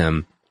battle with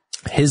him.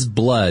 His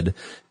blood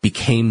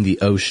became the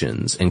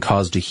oceans and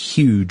caused a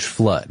huge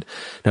flood.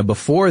 Now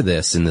before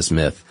this, in this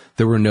myth,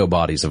 there were no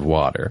bodies of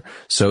water.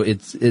 So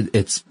it's,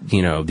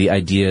 the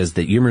idea is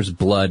that Ymir's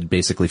blood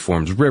basically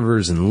forms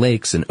rivers and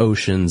lakes and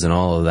oceans and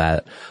all of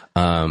that.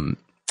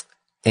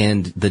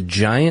 And the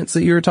giants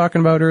that you were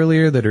talking about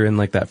earlier that are in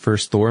like that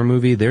first Thor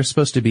movie, they're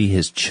supposed to be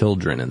his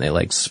children, and they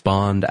like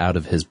spawned out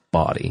of his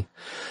body.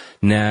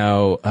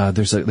 Now,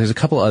 there's a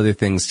couple other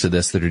things to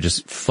this that are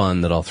just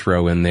fun that I'll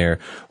throw in there.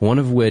 One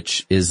of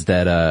which is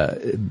that,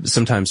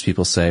 sometimes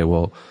people say,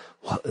 well,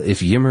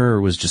 if Ymir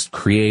was just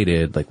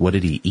created, like, what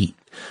did he eat?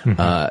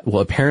 Well,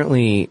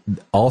 apparently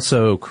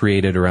also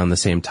created around the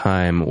same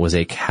time was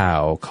a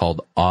cow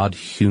called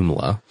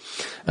Audhumla.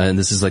 And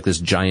this is like this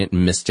giant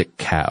mystic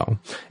cow.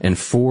 And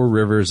 4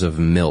 rivers of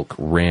milk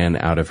ran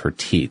out of her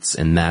teats,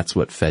 and that's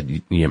what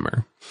fed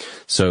Ymir.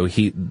 So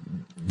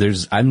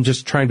I'm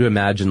just trying to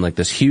imagine like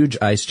this huge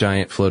ice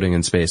giant floating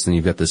in space, and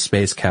you've got this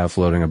space cow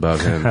floating above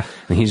him,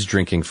 and he's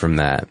drinking from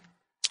that.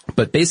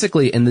 But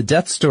basically, and the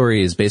death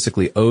story is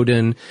basically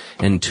Odin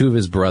and 2 of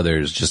his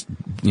brothers just,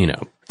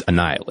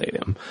 annihilate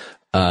him.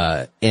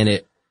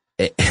 And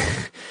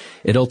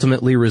it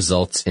ultimately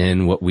results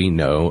in what we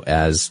know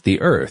as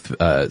the Earth.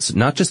 It's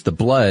not just the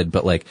blood,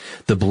 but like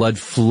the blood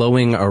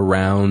flowing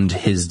around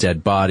his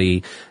dead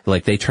body.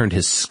 Like they turned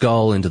his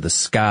skull into the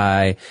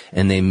sky,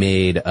 and they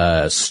made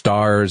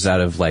stars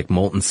out of like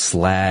molten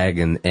slag,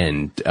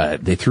 and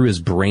they threw his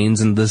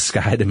brains into the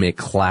sky to make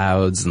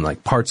clouds, and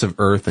like parts of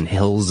Earth and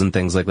hills and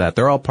things like that.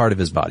 They're all part of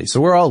his body. So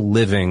we're all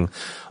living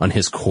on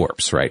his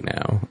corpse right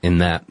now in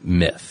that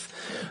myth.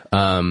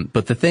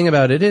 But the thing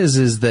about it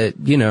is that,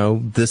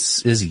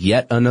 this is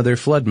yet another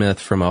flood myth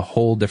from a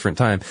whole different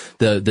time.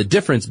 The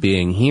difference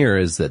being here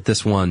is that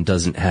this one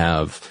doesn't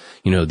have,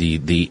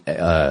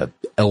 the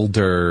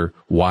elder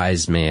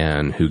wise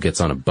man who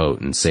gets on a boat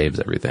and saves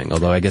everything.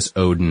 Although I guess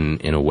Odin,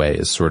 in a way,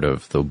 is sort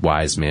of the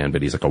wise man,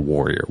 but he's like a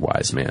warrior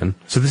wise man.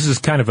 So this is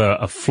kind of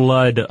a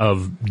flood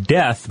of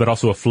death, but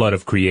also a flood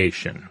of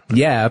creation.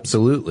 Yeah,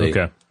 absolutely.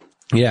 Okay.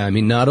 Yeah, I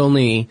mean, not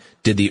only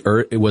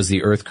was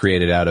the earth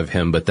created out of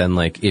him, but then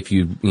like if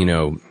you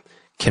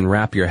can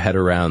wrap your head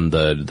around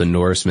the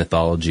Norse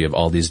mythology of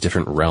all these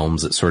different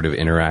realms that sort of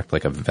interact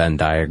like a Venn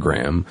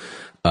diagram,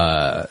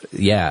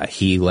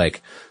 he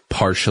like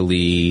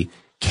partially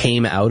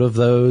came out of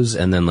those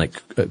and then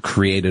like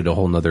created a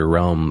whole nother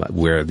realm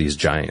where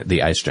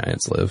the ice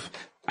giants live.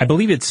 I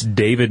believe it's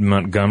David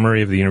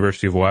Montgomery of the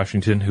University of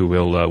Washington who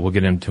we'll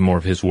get into more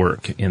of his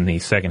work in the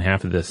second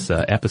half of this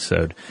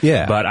episode.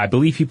 Yeah. But I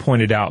believe he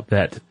pointed out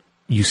that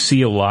you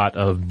see a lot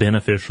of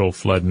beneficial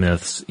flood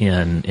myths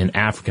in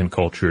African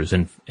cultures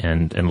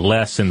and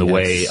less in the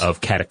way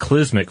of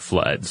cataclysmic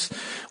floods,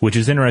 which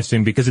is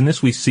interesting because in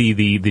this we see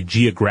the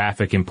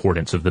geographic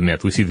importance of the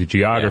myth. We see the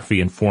geography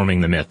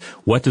informing the myth.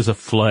 What does a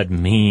flood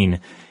mean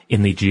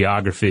in the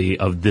geography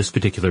of this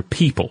particular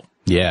people?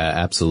 Yeah,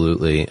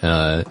 absolutely.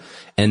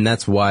 And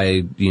that's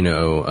why,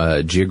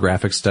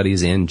 geographic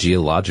studies and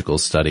geological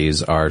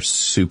studies are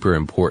super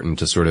important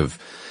to sort of,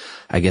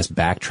 I guess,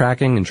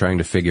 backtracking and trying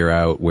to figure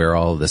out where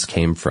all of this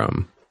came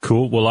from.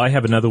 Cool. Well, I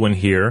have another one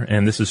here,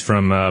 and this is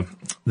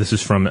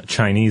from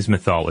Chinese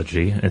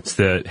mythology.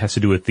 It has to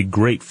do with the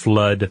Great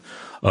Flood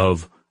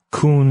of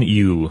Kun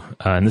Yu,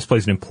 and this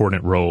plays an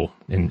important role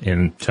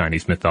in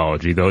Chinese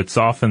mythology, though it's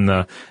often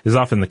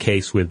the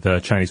case with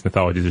Chinese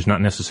mythology. There's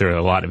not necessarily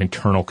a lot of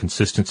internal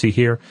consistency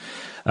here.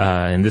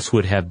 And this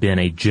would have been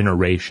a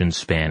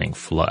generation-spanning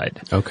flood.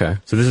 Okay.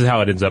 So this is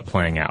how it ends up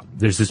playing out.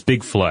 There's this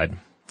big flood.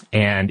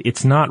 And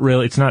it's not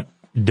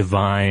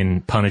divine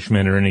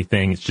punishment or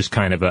anything. It's just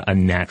kind of a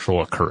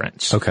natural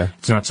occurrence. Okay.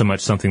 It's not so much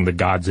something the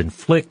gods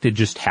inflict. It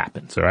just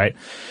happens. All right.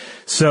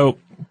 So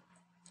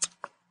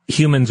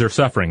humans are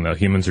suffering, though.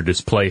 Humans are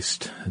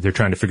displaced. They're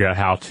trying to figure out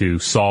how to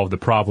solve the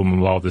problem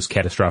of all this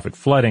catastrophic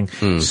flooding.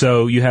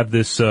 So you have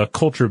this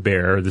culture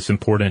bearer, this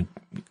important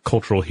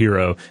cultural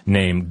hero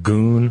named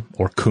Goon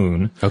or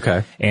Kun.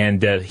 Okay.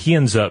 And he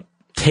ends up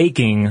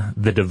taking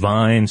the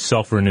divine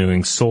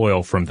self-renewing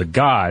soil from the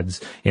gods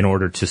in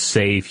order to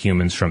save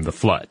humans from the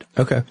flood.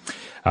 Okay.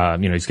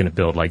 He's going to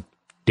build like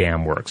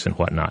dam works and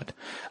whatnot.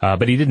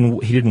 But he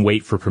didn't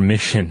wait for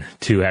permission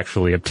to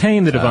actually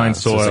obtain the divine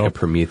soil. So it's like a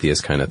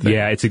Prometheus kind of thing.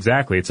 Yeah, it's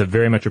a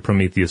very much a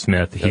Prometheus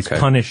myth. He's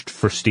punished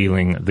for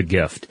stealing the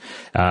gift.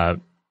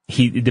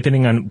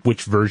 Depending on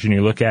which version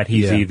you look at,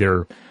 he's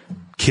either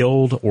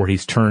killed or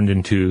he's turned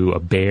into a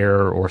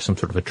bear or some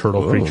sort of a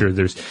turtle creature.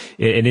 At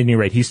any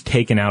rate, he's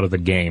taken out of the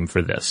game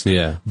for this.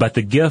 Yeah. But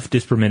the gift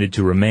is permitted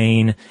to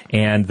remain,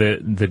 and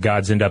the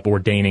gods end up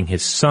ordaining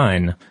his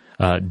son,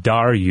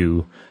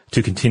 Daryu,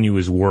 to continue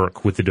his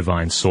work with the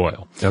divine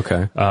soil.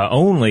 Okay.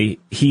 Only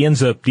he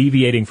ends up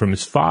deviating from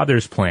his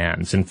father's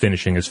plans and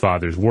finishing his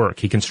father's work.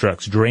 He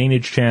constructs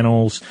drainage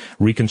channels,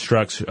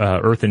 reconstructs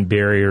earthen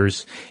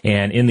barriers,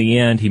 and in the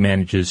end he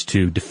manages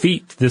to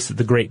defeat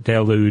the Great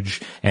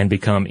Deluge and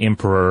become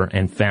emperor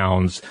and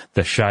founds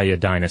the Shaya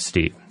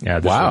dynasty.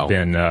 This would have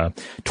been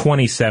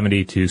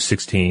 2070 to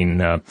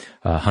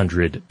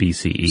 1600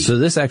 BCE. So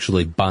this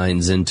actually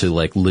binds into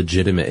like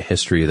legitimate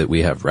history that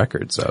we have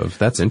records of.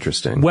 That's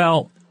interesting.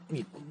 Well,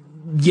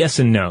 yes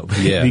and no.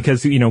 Yeah.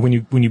 Because, when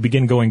you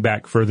begin going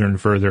back further and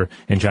further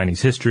in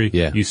Chinese history,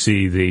 you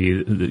see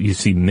you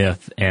see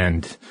myth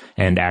and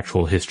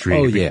actual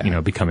history,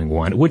 becoming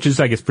one, which is,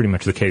 I guess, pretty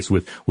much the case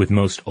with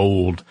most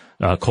old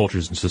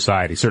cultures and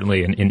society.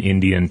 Certainly in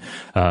Indian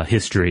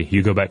history,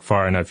 you go back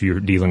far enough, you're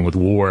dealing with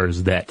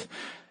wars that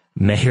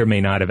may or may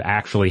not have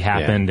actually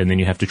happened, and then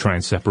you have to try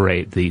and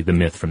separate the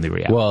myth from the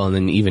reality. Well, and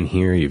then even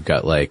here you've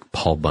got like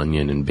Paul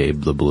Bunyan and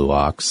Babe the Blue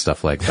Ox,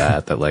 stuff like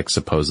that, that like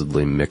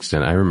supposedly mixed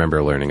in. I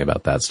remember learning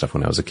about that stuff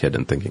when I was a kid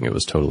and thinking it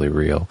was totally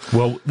real.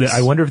 Well,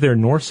 I wonder if there are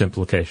Norse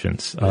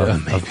implications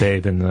of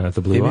Babe and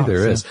the Blue Ox. Maybe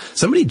there is.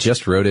 Somebody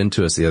just wrote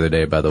into us the other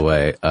day, by the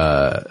way,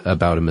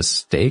 about a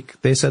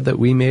mistake they said that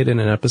we made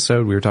in an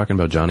episode. We were talking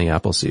about Johnny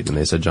Appleseed, and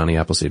they said Johnny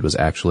Appleseed was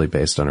actually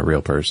based on a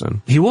real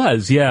person. He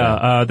was,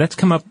 yeah. That's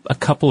come up a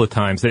couple of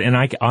times, and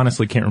I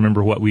honestly can't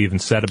remember what we even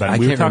said about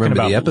it. We were talking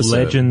about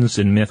legends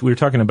and myth. We were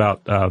talking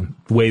about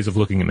ways of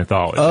looking at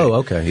mythology. Oh,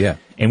 okay, yeah.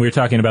 And we were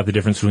talking about the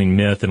difference between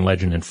myth and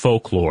legend and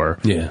folklore.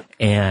 Yeah.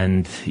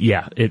 And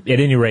at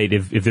any rate,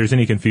 if there's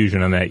any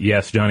confusion on that,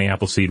 yes, Johnny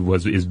Appleseed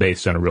is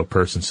based on a real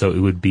person, so it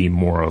would be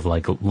more of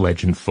like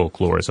legend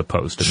folklore as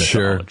opposed to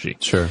mythology.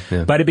 Sure.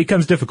 Yeah. But it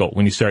becomes difficult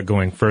when you start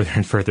going further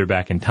and further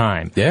back in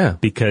time. Yeah.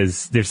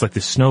 Because there's like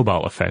this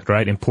snowball effect,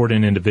 right?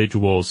 Important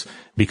individuals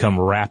become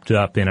wrapped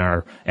up in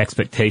our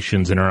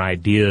expectations and our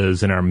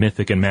ideas and our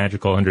mythic and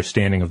magical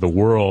understanding of the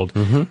world.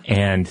 Mm-hmm.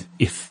 And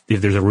if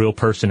there's a real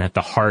person at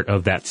the heart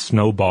of that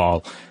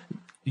snowball,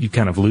 you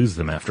kind of lose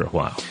them after a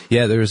while.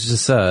 Yeah, there was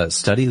just a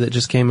study that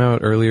just came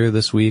out earlier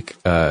this week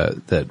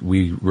that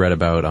we read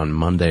about on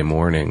Monday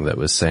morning that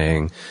was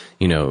saying,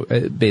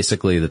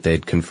 basically that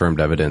they'd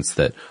confirmed evidence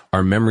that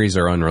our memories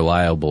are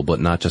unreliable, but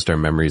not just our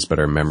memories, but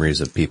our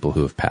memories of people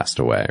who have passed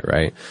away,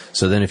 right?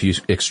 So then if you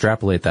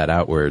extrapolate that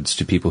outwards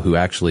to people who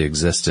actually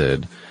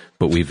existed,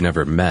 but we've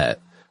never met,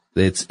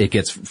 it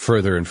gets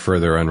further and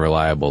further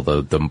unreliable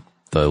the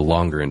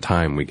longer in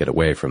time we get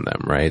away from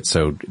them, right?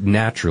 So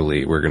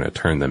naturally, we're going to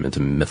turn them into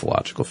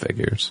mythological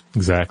figures.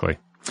 Exactly.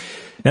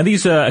 Now,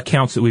 these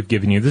accounts that we've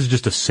given you, this is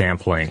just a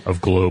sampling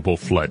of global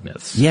flood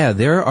myths. Yeah,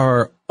 there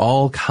are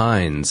all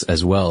kinds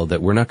as well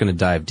that we're not going to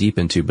dive deep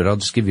into, but I'll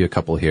just give you a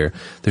couple here.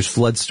 There's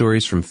flood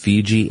stories from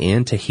Fiji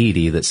and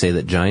Tahiti that say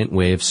that giant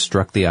waves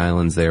struck the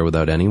islands there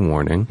without any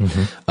warning.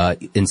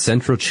 Mm-hmm. In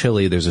central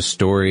Chile, there's a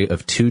story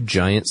of two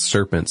giant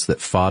serpents that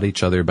fought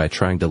each other by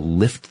trying to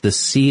lift the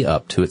sea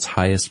up to its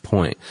highest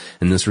point,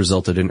 and this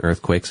resulted in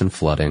earthquakes and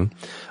flooding.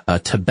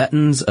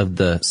 Tibetans of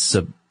the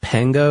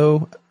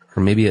Sapango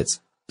or maybe it's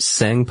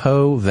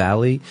Sangpo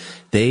Valley.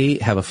 They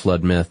have a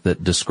flood myth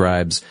that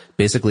describes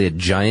basically a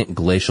giant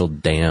glacial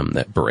dam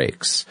that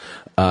breaks.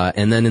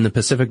 And then in the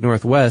Pacific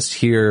Northwest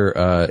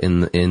here,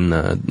 in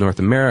North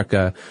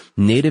America,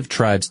 native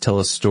tribes tell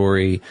a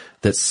story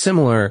that's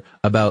similar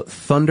about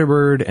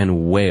Thunderbird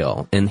and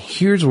whale. And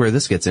here's where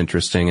this gets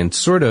interesting and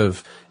sort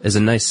of is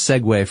a nice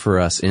segue for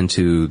us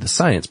into the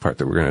science part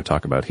that we're going to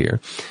talk about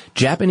here.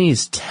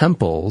 Japanese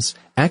temples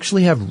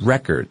actually have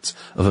records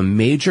of a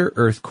major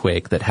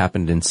earthquake that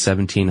happened in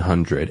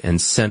 1700 and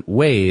sent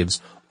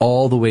waves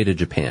all the way to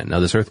Japan. Now,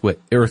 this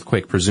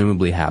earthquake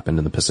presumably happened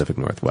in the Pacific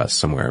Northwest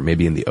somewhere,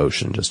 maybe in the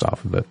ocean just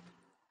off of it.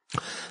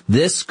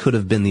 This could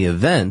have been the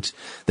event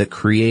that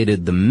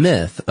created the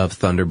myth of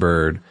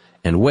Thunderbird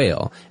and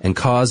whale and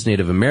caused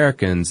Native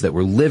Americans that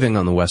were living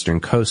on the western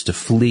coast to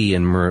flee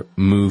and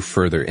move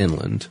further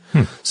inland.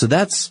 So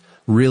that's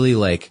really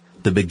like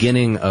the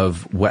beginning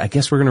of what I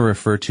guess we're going to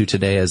refer to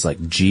today as like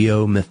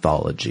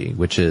geomythology,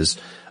 which is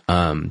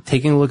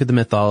taking a look at the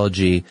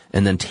mythology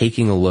and then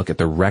taking a look at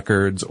the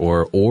records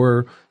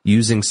or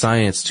using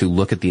science to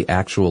look at the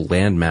actual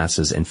land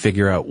masses and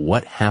figure out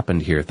what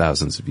happened here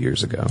thousands of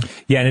years ago.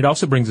 Yeah, and it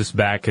also brings us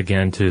back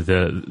again to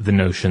the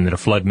notion that a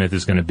flood myth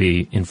is going to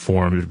be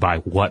informed by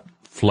what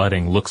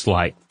flooding looks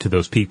like to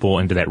those people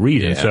and to that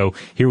region. Yeah. So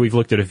here we've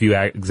looked at a few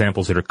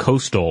examples that are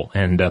coastal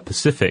and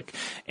Pacific,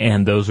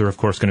 and those are, of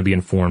course, going to be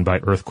informed by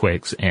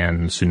earthquakes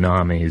and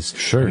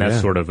tsunamis and that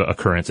sort of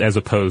occurrence, as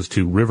opposed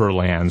to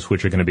riverlands,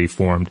 which are going to be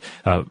formed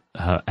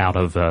out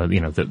of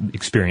the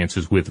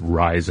experiences with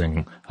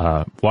rising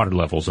water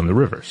levels in the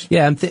rivers.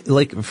 Yeah,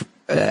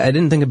 I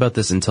didn't think about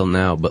this until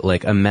now, but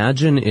like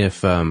imagine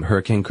if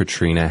Hurricane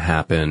Katrina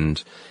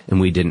happened and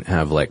we didn't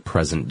have like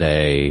present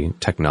day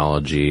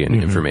technology and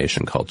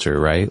information culture,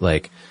 right?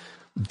 Like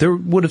there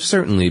would have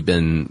certainly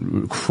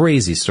been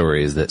crazy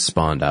stories that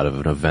spawned out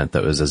of an event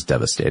that was as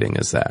devastating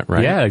as that,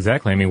 right? Yeah,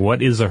 exactly. I mean,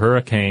 what is a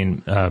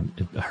hurricane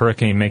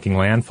making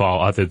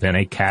landfall other than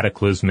a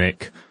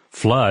cataclysmic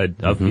flood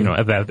of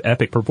of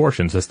epic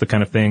proportions? That's the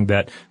kind of thing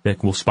that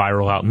will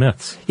spiral out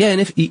myths. Yeah, and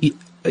if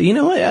you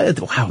know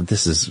what? Wow,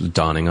 this is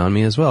dawning on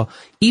me as well.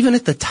 Even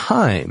at the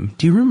time,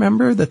 do you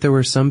remember that there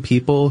were some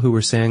people who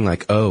were saying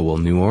like, oh, well,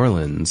 New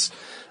Orleans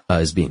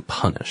is being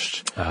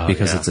punished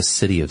because it's a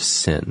city of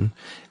sin.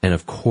 And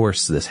of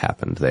course this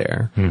happened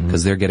there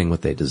because they're getting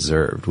what they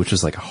deserved, which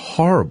is like a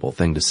horrible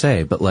thing to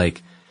say. But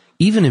like,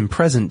 even in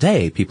present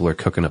day, people are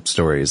cooking up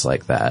stories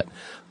like that,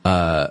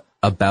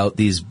 about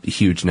these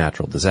huge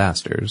natural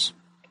disasters.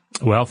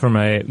 Well, from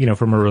a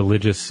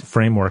religious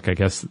framework, I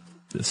guess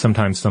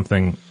sometimes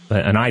an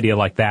idea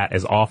like that,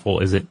 as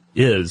awful as it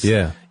is,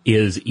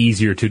 is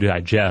easier to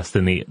digest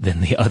than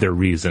the other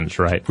reasons,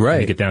 right? Right.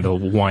 When you get down to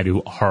why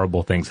do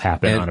horrible things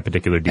happen on a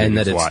particular day's and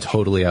that watch. It's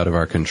totally out of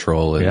our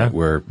control and that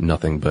we're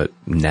nothing but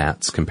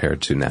gnats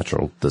compared to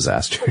natural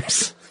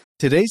disasters.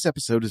 Today's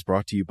episode is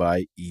brought to you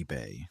by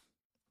eBay.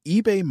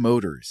 eBay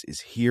Motors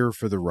is here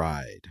for the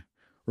ride.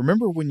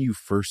 Remember when you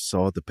first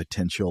saw the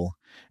potential?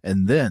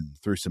 And then,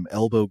 through some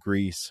elbow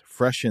grease,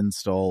 fresh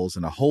installs,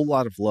 and a whole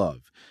lot of love,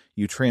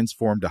 you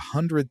transformed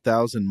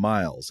 100,000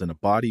 miles and a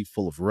body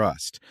full of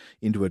rust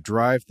into a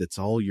drive that's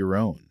all your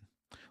own.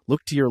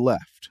 Look to your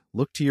left.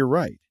 Look to your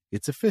right.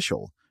 It's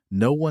official.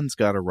 No one's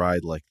got a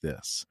ride like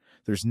this.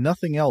 There's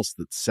nothing else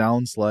that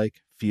sounds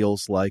like,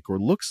 feels like, or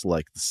looks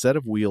like the set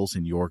of wheels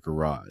in your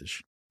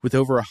garage. With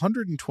over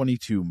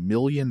 122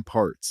 million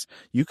parts,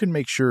 you can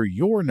make sure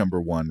your number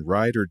one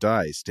ride or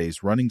die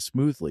stays running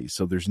smoothly,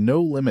 so there's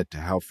no limit to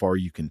how far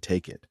you can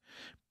take it.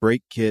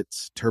 Brake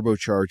kits,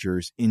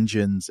 turbochargers,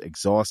 engines,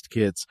 exhaust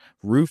kits,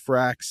 roof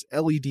racks,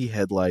 LED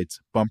headlights,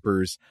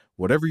 bumpers,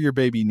 whatever your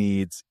baby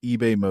needs,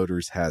 eBay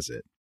Motors has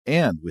it.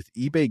 And with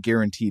eBay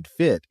Guaranteed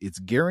Fit, it's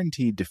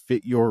guaranteed to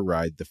fit your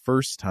ride the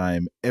first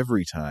time,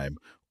 every time,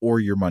 or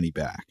your money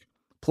back.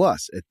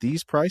 Plus, at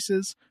these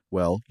prices,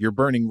 well, you're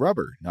burning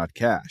rubber, not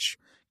cash.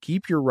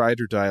 Keep your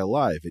ride or die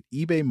alive at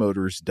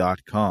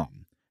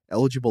ebaymotors.com.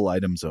 Eligible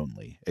items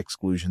only.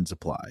 Exclusions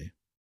apply.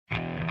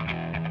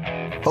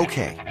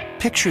 Okay,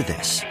 picture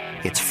this.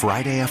 It's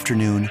Friday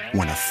afternoon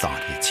when a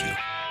thought hits you.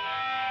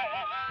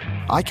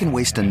 I can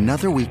waste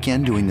another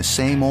weekend doing the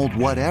same old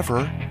whatever,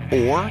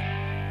 or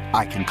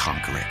I can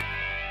conquer it.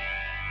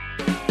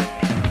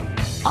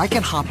 I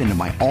can hop into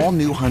my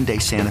all-new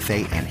Hyundai Santa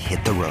Fe and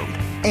hit the road.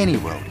 Any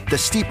road. The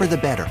steeper, the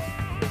better.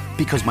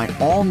 Because my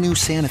all-new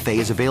Santa Fe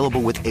is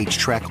available with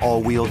H-Track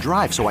all-wheel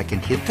drive, so I can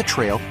hit the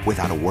trail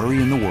without a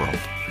worry in the world.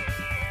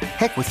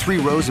 Heck, with 3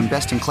 rows and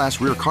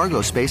best-in-class rear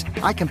cargo space,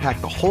 I can pack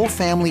the whole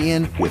family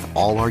in with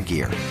all our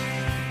gear.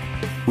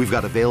 We've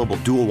got available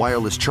dual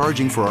wireless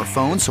charging for our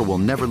phones, so we'll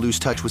never lose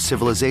touch with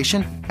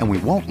civilization, and we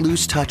won't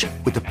lose touch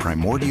with the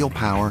primordial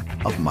power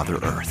of Mother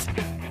Earth.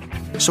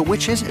 So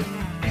which is it?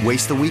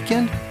 Waste the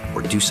weekend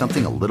or do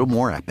something a little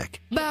more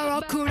epic?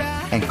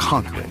 And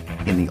conquer it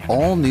in the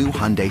all-new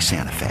Hyundai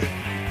Santa Fe.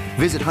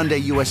 Visit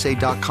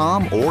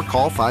HyundaiUSA.com or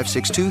call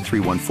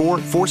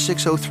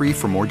 562-314-4603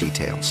 for more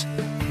details.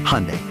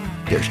 Hyundai,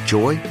 there's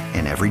joy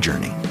in every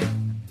journey.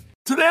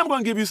 Today I'm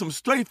going to give you some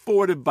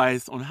straightforward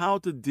advice on how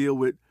to deal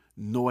with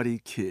naughty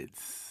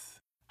kids.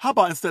 How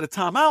about instead of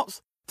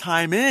timeouts,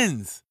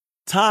 time-ins?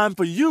 Time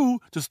for you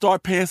to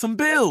start paying some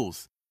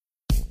bills.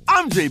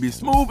 I'm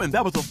JB Smoove, and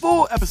that was a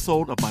full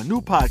episode of my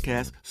new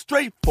podcast,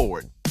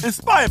 Straightforward,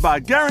 inspired by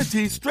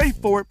guaranteed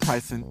straightforward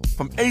pricing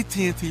from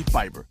AT&T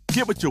Fiber.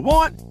 Get what you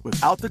want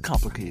without the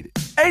complicated.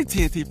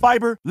 AT&T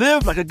Fiber,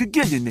 live like a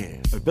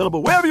gigillionaire.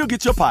 Available wherever you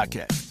get your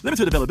podcast.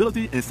 Limited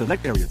availability in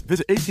select areas.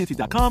 Visit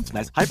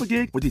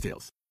AT&T.com/hypergig for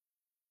details.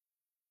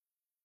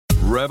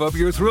 Rev up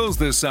your thrills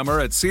this summer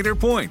at Cedar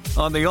Point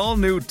on the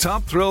all-new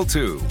Top Thrill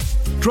 2.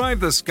 Drive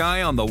the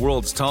sky on the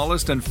world's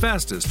tallest and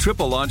fastest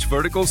triple-launch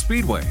vertical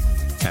speedway.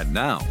 And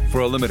now,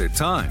 for a limited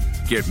time,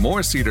 get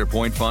more Cedar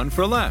Point fun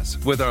for less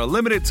with our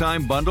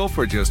limited-time bundle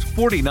for just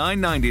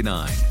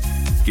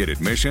 $49.99. Get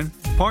admission,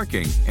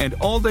 parking, and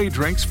all-day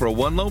drinks for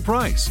one low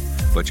price.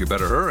 But you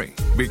better hurry,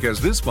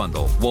 because this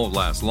bundle won't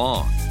last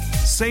long.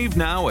 Save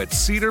now at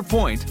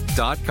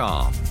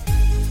cedarpoint.com.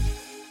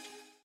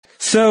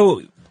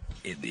 So,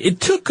 it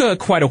took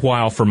quite a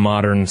while for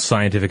modern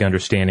scientific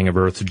understanding of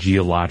Earth's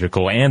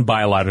geological and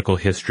biological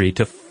history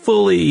to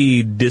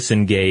fully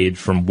disengage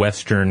from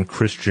Western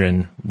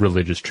Christian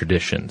religious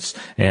traditions,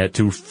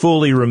 to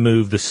fully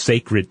remove the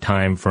sacred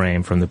time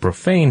frame from the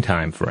profane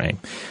time frame.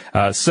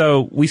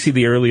 So we see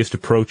the earliest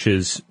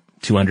approaches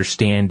to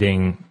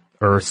understanding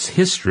Earth's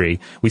history,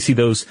 we see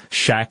those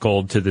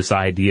shackled to this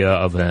idea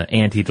of an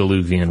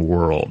antediluvian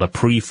world, a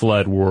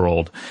pre-flood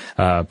world,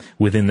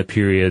 within the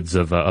periods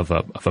of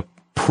a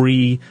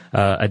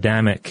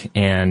pre-Adamic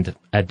and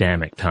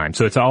Adamic time.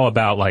 So it's all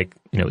about, like,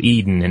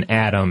 Eden and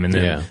Adam and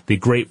then the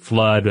great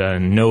flood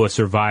and Noah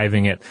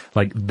surviving it.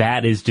 Like,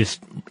 that is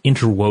just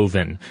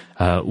interwoven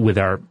with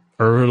our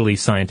early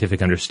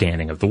scientific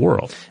understanding of the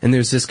world. And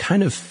there's this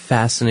kind of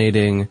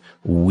fascinating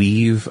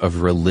weave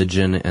of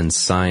religion and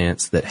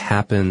science that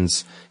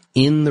happens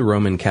in the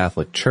Roman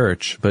Catholic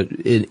Church, but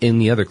in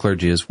the other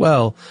clergy as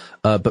well,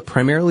 but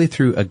primarily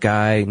through a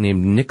guy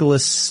named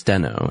Nicholas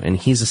Steno, and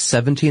he's a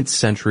 17th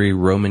century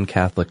Roman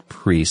Catholic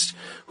priest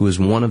who is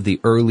one of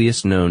the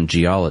earliest known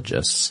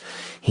geologists.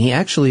 He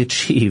actually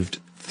achieved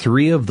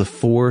 3 of the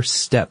 4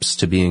 steps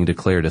to being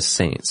declared a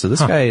saint. So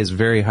this guy is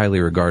very highly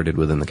regarded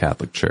within the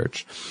Catholic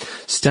Church.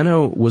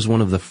 Steno was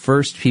one of the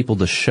first people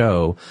to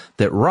show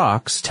that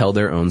rocks tell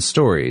their own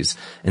stories,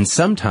 and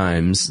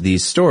sometimes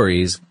these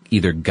stories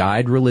either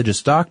guide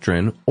religious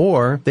doctrine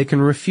or they can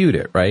refute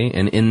it, right?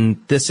 And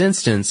in this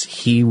instance,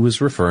 he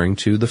was referring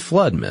to the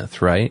flood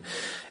myth, right?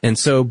 And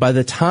so by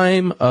the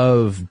time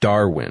of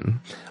Darwin,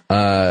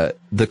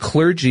 the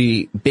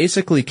clergy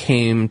basically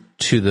came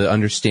to the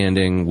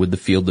understanding with the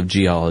field of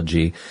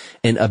geology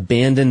and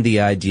abandoned the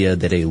idea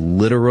that a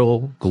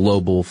literal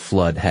global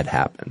flood had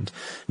happened.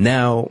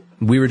 Now,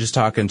 we were just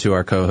talking to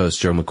our co-host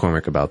Joe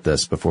McCormick about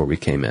this before we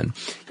came in.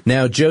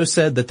 Now, Joe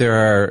said that there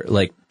are,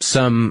 like,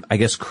 some, I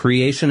guess,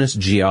 creationist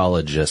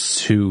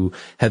geologists who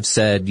have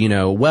said,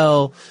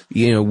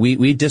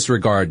 we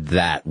disregard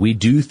that. We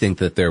do think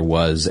that there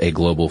was a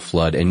global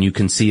flood, and you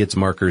can see its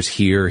markers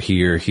here,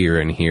 here, here,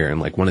 and here. And,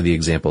 like, one of the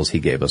examples he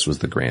gave us was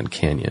the Grand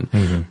Canyon.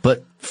 Mm-hmm.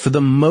 But for the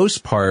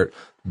most part,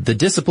 the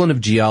discipline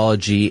of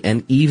geology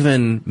and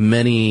even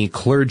many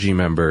clergy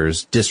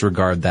members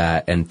disregard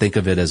that and think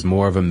of it as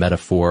more of a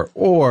metaphor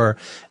or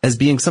as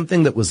being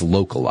something that was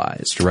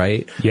localized,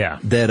 right? Yeah.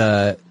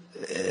 That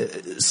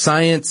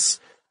science,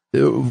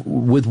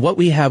 with what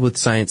we have with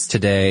science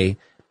today,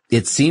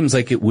 it seems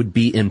like it would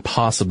be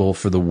impossible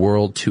for the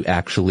world to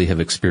actually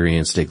have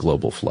experienced a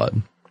global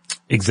flood.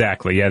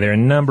 Exactly. Yeah, there are a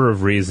number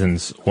of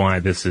reasons why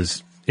this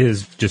is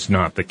just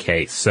not the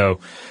case. So,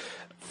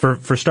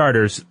 for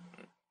starters,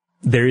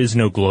 there is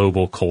no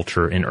global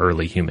culture in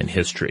early human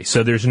history.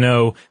 So there's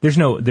no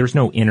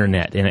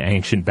internet in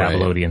ancient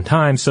Babylonian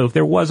times. So if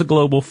there was a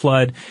global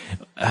flood,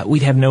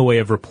 we'd have no way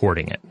of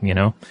reporting it,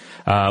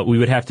 we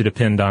would have to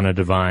depend on a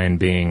divine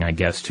being, I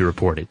guess, to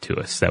report it to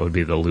us. That would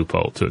be the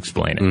loophole to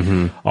explain it.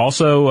 Mm-hmm.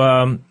 Also,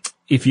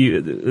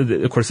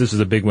 of course, this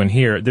is a big one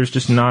here, there's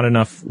just not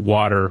enough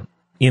water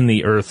in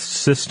the Earth's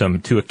system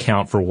to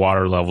account for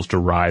water levels to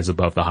rise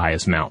above the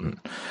highest mountain.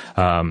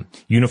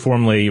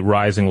 Uniformly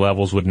rising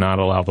levels would not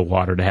allow the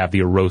water to have the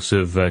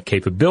erosive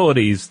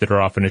capabilities that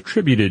are often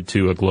attributed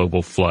to a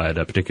global flood,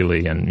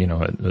 particularly in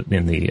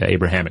the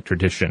Abrahamic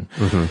tradition.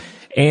 Mm-hmm.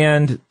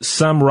 And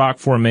some rock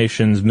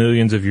formations,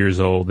 millions of years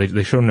old,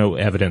 they show no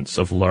evidence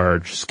of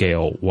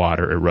large-scale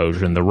water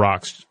erosion. The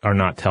rocks are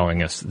not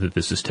telling us that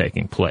this is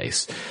taking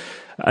place.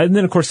 And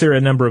then, of course, there are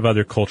a number of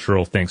other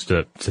cultural things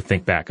to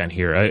think back on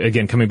here.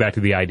 Again, coming back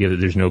to the idea that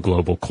there's no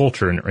global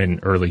culture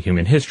in early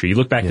human history. You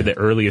look back to the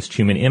earliest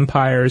human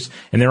empires,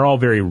 and they're all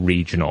very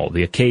regional.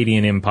 The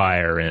Akkadian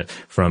Empire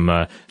from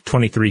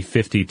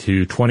 2350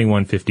 to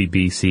 2150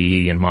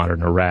 BCE in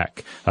modern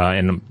Iraq,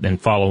 and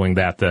following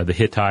that, the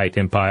Hittite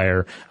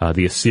Empire,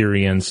 the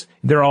Assyrians,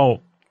 they're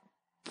all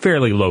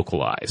fairly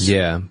localized.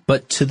 Yeah,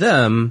 but to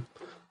them,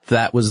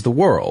 that was the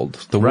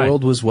world. The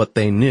world was what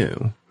they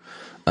knew.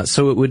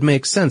 So it would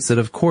make sense that,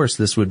 of course,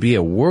 this would be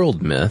a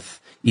world myth,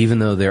 even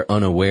though they're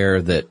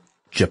unaware that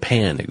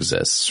Japan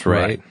exists,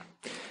 right?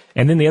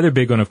 And then the other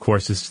big one, of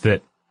course, is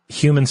that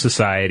human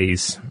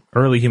societies,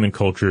 early human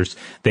cultures,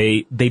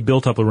 they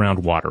built up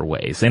around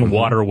waterways, and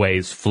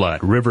waterways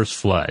flood, rivers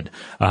flood,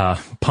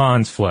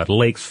 ponds flood,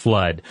 lakes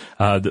flood,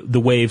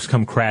 the waves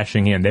come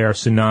crashing in, there are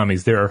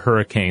tsunamis, there are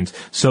hurricanes.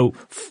 So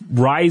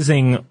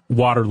rising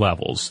water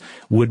levels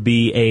would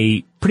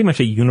be pretty much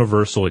a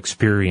universal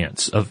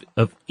experience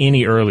of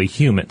any early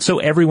human. So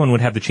everyone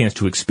would have the chance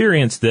to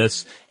experience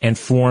this and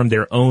form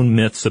their own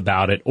myths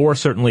about it, or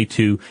certainly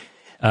to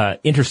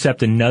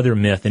intercept another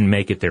myth and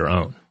make it their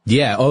own.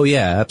 Yeah. Oh,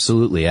 yeah,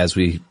 absolutely. As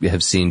we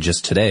have seen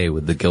just today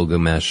with the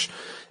Gilgamesh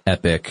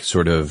epic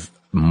sort of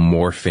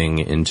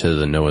morphing into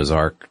the Noah's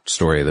Ark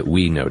story that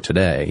we know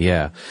today.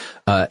 Yeah.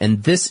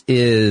 And this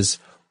is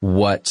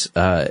what,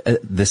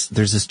 there's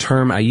this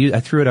term I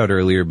threw it out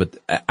earlier, but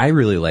I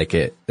really like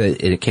it.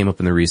 It came up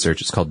in the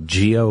research. It's called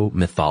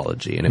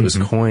geomythology, and it was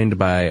coined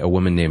by a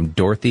woman named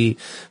Dorothy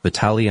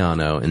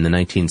Vitaliano in the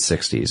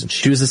 1960s. And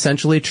she was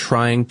essentially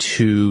trying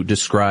to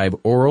describe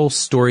oral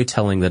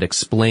storytelling that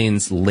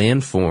explains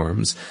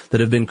landforms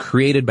that have been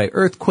created by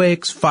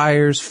earthquakes,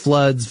 fires,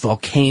 floods,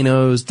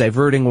 volcanoes,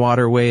 diverting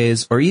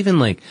waterways, or even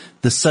like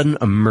the sudden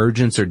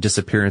emergence or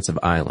disappearance of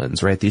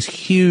islands, right? These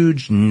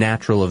huge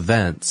natural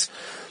events.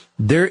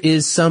 There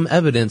is some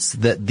evidence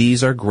that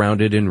these are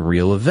grounded in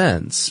real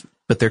events,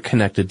 but they're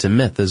connected to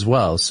myth as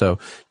well. So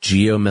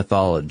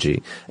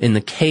geomythology. In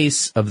the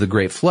case of the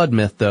Great Flood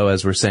myth, though,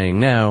 as we're saying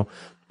now,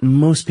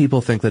 most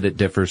people think that it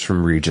differs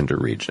from region to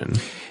region.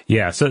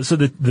 Yeah, so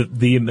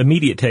the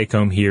immediate take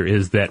home here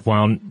is that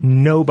while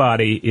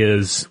nobody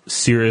is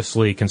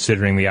seriously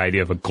considering the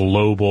idea of a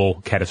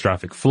global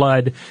catastrophic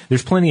flood,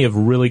 there's plenty of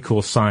really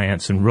cool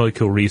science and really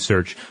cool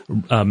research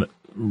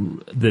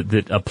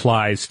that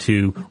applies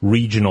to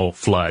regional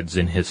floods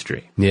in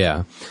history.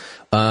 Yeah.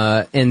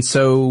 And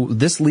so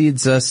this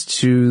leads us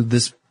to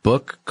this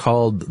book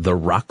called The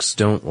Rocks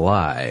Don't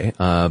Lie,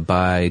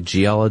 by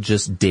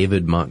geologist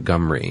David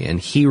Montgomery.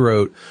 And he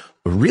wrote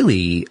a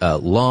really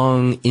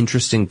long,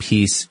 interesting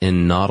piece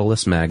in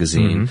Nautilus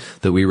magazine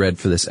that we read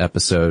for this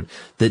episode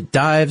that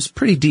dives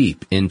pretty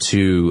deep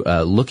into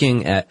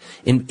looking at,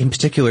 in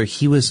particular,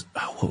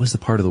 what was the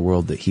part of the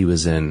world that he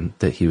was in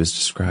that he was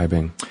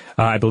describing?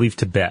 I believe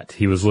Tibet.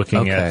 He was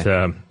looking at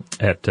some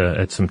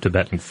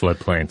Tibetan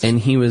floodplains. And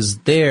he was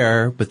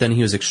there, but then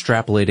he was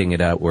extrapolating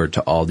it outward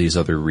to all these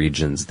other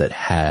regions that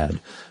had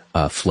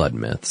flood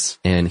myths.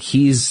 And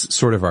he's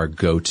sort of our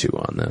go-to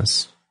on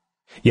this.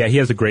 Yeah, he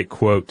has a great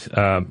quote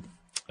from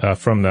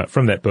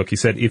that book. He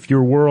said, "If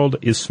your world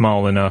is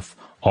small enough,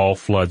 all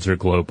floods are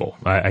global."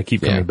 I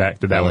keep coming back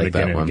to that one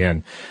again and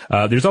again.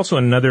 There's also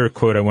another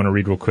quote I want to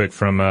read real quick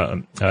from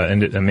a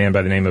man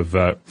by the name of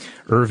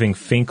Irving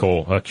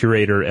Finkel, a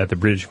curator at the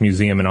British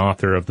Museum and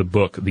author of the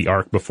book The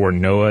Ark Before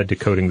Noah,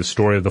 Decoding the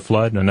Story of the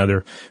Flood,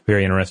 another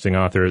very interesting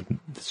author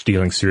that's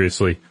dealing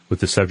seriously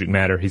with the subject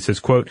matter. He says,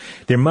 quote,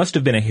 "There must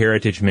have been a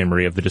heritage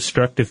memory of the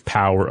destructive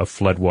power of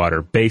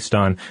floodwater based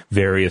on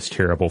various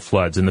terrible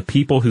floods, and the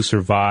people who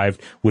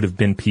survived would have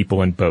been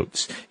people in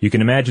boats. You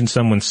can imagine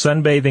someone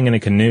sunbathing in a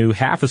canoe,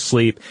 half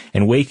asleep,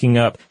 and waking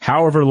up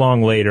however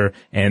long later,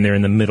 and they're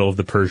in the middle of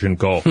the Persian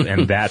Gulf,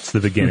 and that's the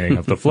beginning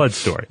of the flood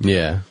story."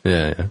 Yeah.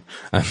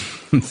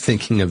 I'm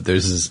thinking of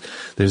there's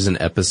an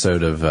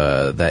episode of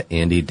that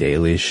Andy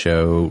Daly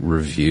Show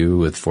review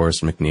with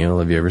Forrest McNeil.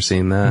 Have you ever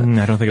seen that?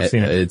 I don't think I've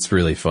seen it. It's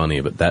really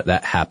funny, but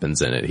that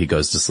happens in it. He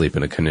goes to sleep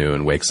in a canoe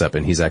and wakes up,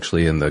 and he's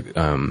actually in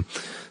the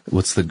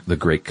what's the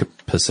Great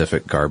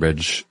Pacific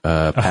Garbage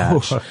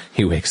patch? Oh.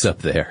 He wakes up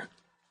there.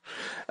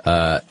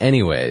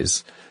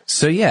 Anyways.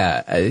 So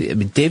yeah,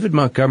 David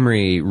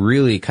Montgomery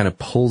really kind of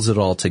pulls it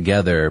all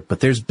together, but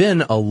there's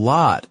been a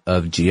lot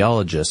of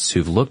geologists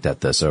who've looked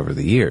at this over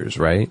the years,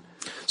 right?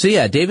 So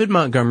yeah, David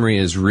Montgomery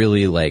is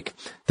really like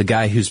the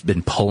guy who's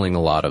been pulling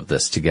a lot of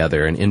this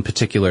together. And in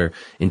particular,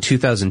 in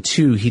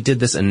 2002, he did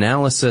this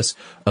analysis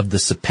of the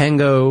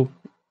Sangpo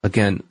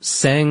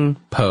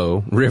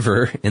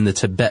River in the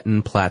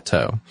Tibetan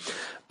Plateau.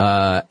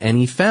 And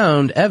he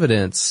found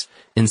evidence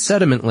in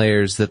sediment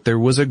layers that there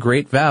was a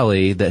great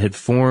valley that had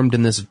formed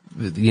in this,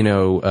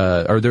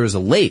 or there was a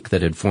lake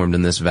that had formed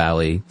in this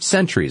valley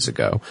centuries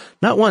ago.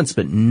 Not once,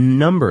 but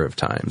number of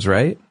times,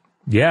 right?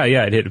 Yeah,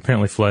 it had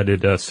apparently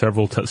flooded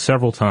several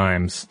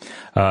times.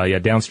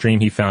 Downstream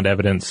he found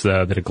evidence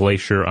that a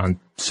glacier on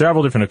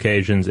several different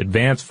occasions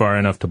advanced far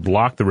enough to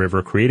block the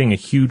river, creating a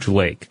huge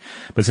lake.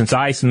 But since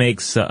ice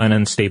makes an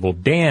unstable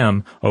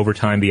dam, over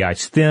time the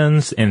ice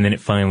thins, and then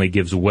it finally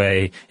gives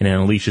way, and it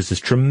unleashes this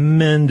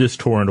tremendous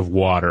torrent of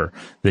water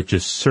that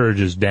just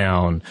surges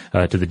down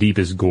to the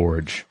deepest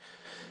gorge.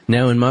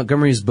 Now, in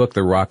Montgomery's book,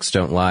 The Rocks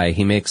Don't Lie,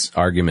 he makes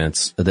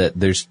arguments that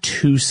there's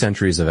 2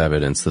 centuries of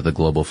evidence that the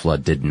global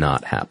flood did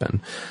not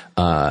happen.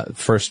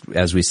 First,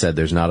 as we said,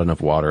 there's not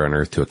enough water on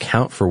Earth to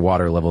account for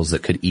water levels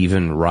that could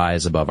even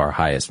rise above our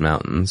highest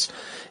mountains.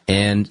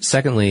 And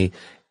secondly,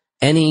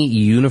 any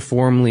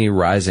uniformly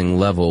rising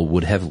level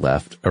would have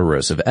left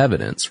erosive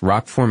evidence.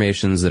 Rock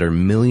formations that are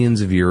millions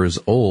of years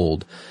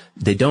old,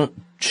 they don't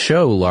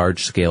show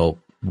large-scale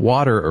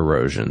water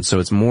erosion. So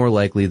it's more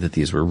likely that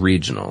these were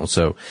regional.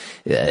 So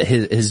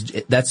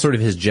that's sort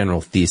of his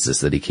general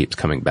thesis that he keeps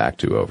coming back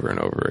to over and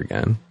over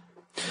again.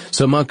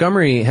 So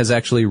Montgomery has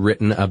actually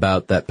written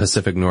about that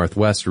Pacific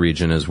Northwest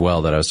region as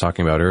well that I was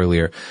talking about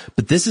earlier.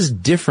 But this is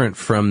different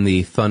from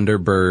the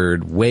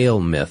Thunderbird whale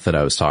myth that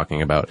I was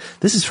talking about.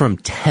 This is from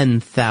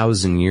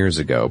 10,000 years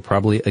ago,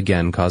 probably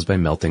again caused by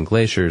melting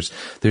glaciers.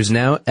 There's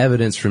now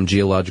evidence from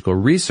geological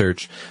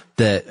research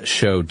that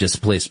show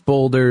displaced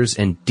boulders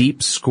and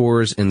deep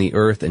scores in the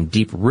earth and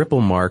deep ripple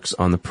marks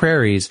on the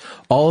prairies,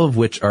 all of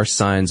which are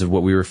signs of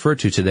what we refer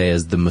to today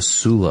as the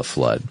Meshulah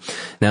flood.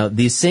 Now,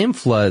 these same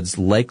floods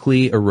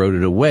likely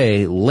eroded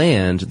away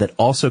land that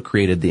also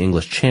created the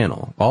English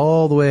Channel.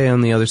 All the way on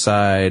the other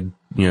side,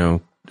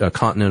 a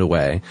continent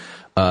away,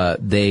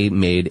 they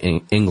made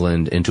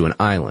England into an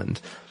island.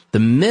 The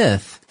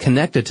myth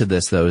connected to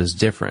this, though, is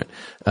different.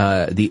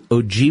 The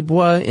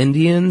Ojibwa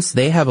Indians,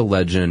 they have a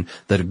legend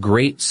that a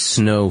great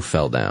snow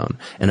fell down,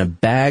 and a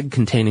bag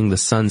containing the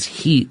sun's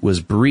heat was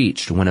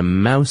breached when a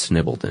mouse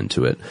nibbled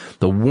into it.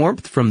 The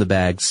warmth from the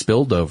bag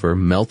spilled over,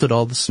 melted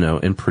all the snow,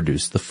 and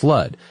produced the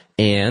flood.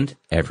 And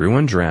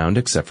everyone drowned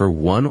except for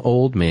one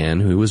old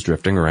man who was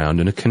drifting around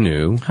in a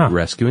canoe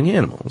rescuing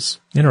animals.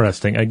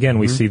 Interesting. Again,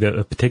 we see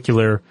the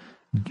particular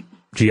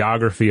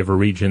geography of a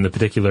region, the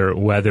particular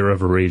weather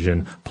of a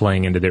region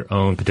playing into their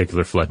own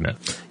particular flood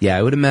myth. Yeah,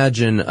 I would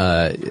imagine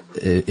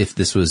if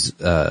this was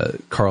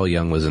Carl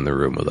Jung was in the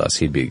room with us,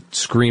 he'd be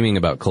screaming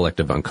about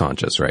collective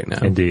unconscious right now.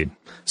 Indeed.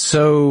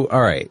 So,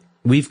 all right,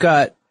 we've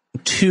got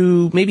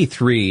 2, maybe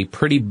 3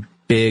 pretty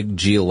big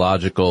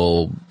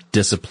geological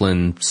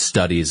discipline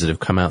studies that have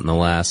come out in the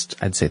last,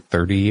 I'd say,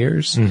 30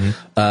 years,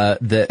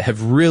 that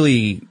have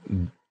really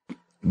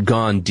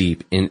gone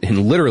deep in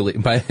literally,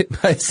 by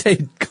I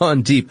say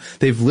gone deep,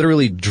 they've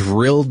literally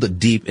drilled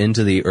deep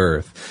into the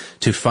earth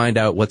to find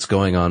out what's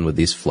going on with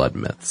these flood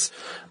myths.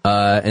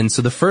 And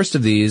so the first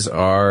of these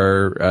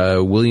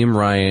are William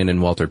Ryan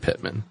and Walter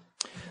Pittman.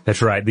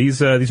 That's right.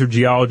 These are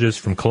geologists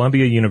from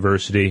Columbia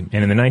University,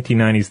 and in the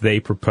 1990s they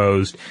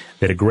proposed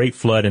that a great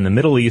flood in the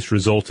Middle East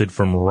resulted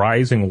from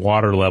rising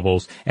water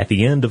levels at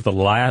the end of the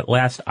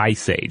last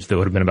ice age that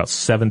would have been about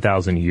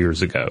 7,000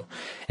 years ago.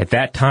 At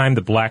that time,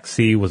 the Black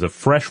Sea was a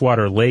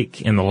freshwater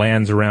lake, and the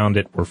lands around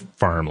it were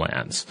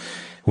farmlands.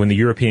 When the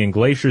European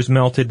glaciers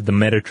melted, the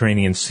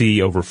Mediterranean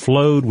Sea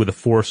overflowed with a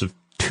force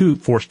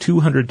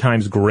 200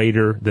 times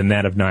greater than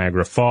that of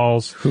Niagara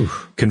Falls,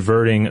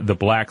 converting the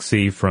Black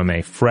Sea from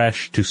a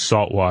fresh to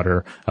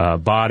saltwater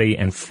body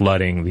and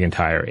flooding the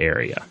entire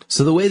area.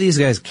 So the way these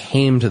guys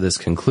came to this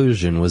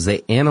conclusion was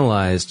they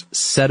analyzed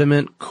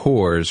sediment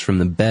cores from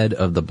the bed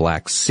of the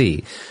Black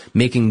Sea,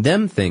 making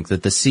them think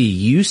that the sea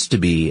used to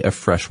be a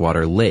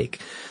freshwater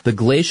lake. The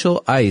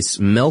glacial ice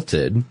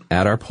melted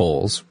at our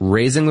poles,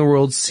 raising the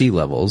world's sea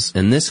levels,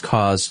 and this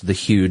caused the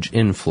huge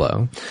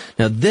inflow.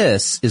 Now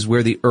this is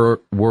where the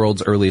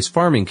world's earliest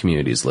farming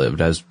communities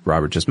lived, as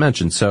Robert just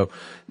mentioned. So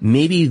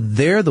maybe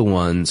they're the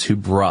ones who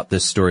brought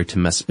this story to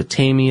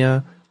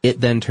Mesopotamia. It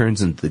then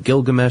turns into the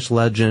Gilgamesh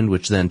legend,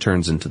 which then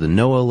turns into the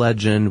Noah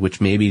legend, which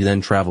maybe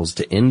then travels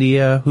to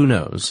India. Who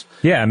knows?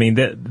 Yeah, I mean,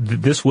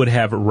 this would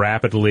have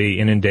rapidly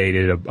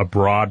inundated a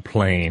broad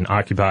plain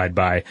occupied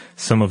by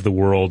some of the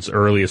world's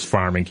earliest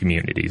farming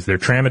communities. They're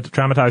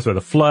traumatized by the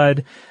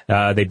flood.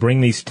 They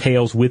bring these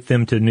tales with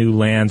them to new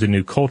lands and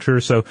new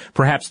cultures. So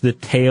perhaps the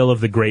tale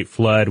of the Great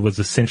Flood was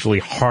essentially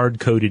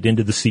hard-coded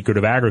into the secret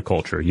of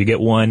agriculture. You get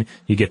one,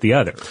 you get the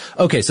other.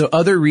 Okay, so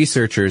other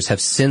researchers have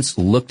since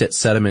looked at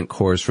sediment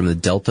cores from the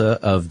delta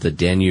of the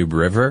Danube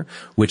River,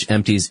 which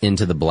empties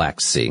into the Black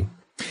Sea.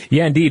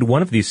 Yeah, indeed.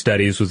 One of these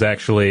studies was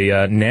actually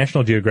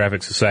National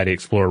Geographic Society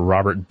explorer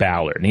Robert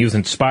Ballard, and he was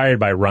inspired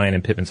by Ryan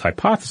and Pittman's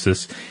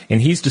hypothesis,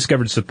 and he's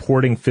discovered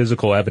supporting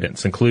physical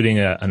evidence, including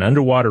an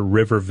underwater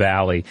river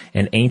valley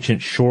and ancient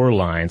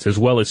shorelines, as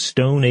well as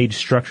Stone Age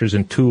structures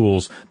and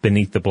tools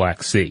beneath the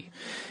Black Sea.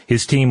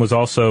 His team was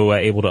also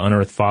able to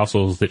unearth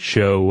fossils that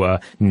show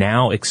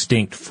now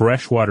extinct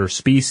freshwater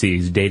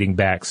species dating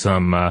back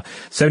some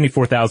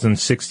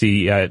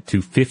 74,060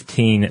 to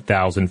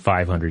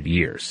 15,500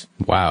 years.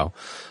 Wow.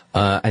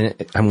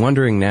 I'm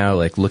wondering now,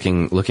 like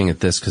looking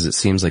at this, because it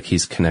seems like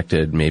he's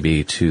connected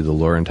maybe to the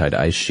Laurentide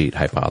ice sheet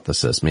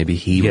hypothesis. Maybe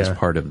he was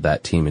part of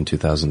that team in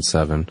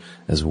 2007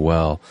 as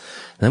well.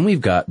 Then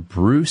we've got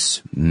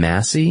Bruce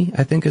Massey,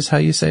 I think is how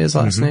you say his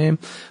last name,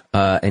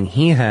 and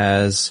he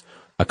has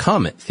a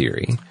comet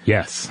theory.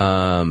 Yes.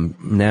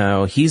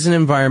 Now, he's an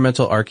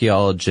environmental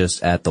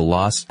archaeologist at the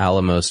Los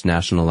Alamos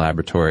National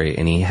Laboratory,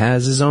 and he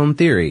has his own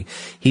theory.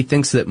 He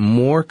thinks that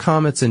more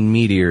comets and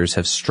meteors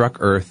have struck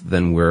Earth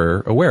than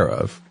we're aware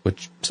of,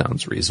 which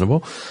sounds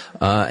reasonable,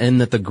 and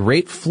that the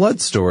Great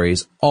Flood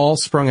stories all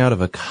sprung out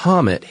of a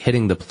comet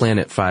hitting the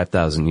planet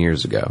 5,000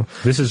 years ago.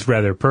 This is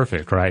rather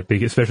perfect, right?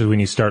 Especially when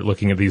you start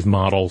looking at these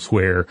models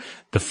where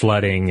the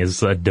flooding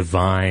is a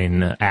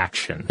divine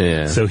action.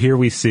 Yeah. So here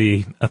we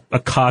see a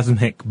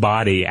cosmic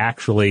body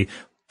actually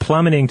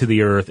plummeting to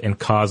the earth and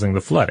causing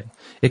the flooding.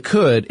 It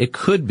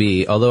could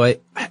be, although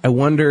I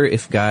wonder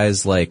if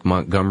guys like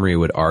Montgomery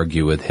would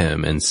argue with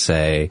him and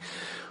say,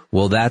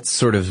 well, that's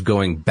sort of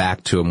going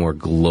back to a more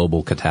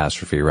global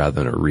catastrophe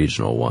rather than a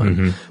regional one.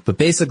 Mm-hmm. But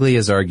basically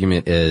his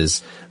argument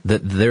is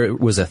that there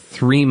was a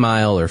 3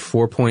 mile or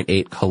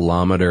 4.8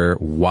 kilometer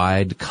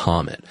wide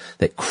comet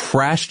that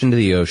crashed into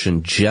the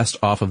ocean just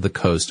off of the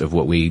coast of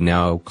what we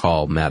now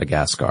call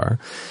Madagascar.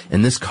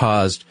 And this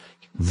caused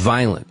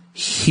violent,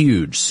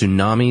 huge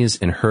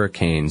tsunamis and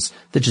hurricanes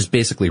that just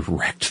basically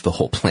wrecked the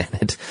whole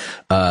planet,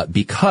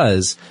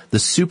 because the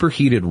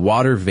superheated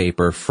water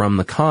vapor from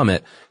the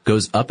comet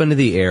goes up into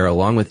the air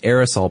along with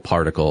aerosol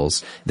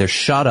particles. They're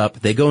shot up,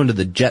 they go into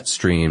the jet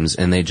streams,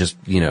 and they just,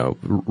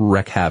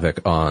 wreak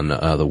havoc on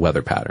the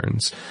weather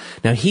patterns.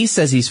 Now, he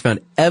says he's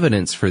found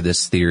evidence for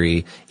this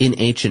theory in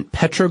ancient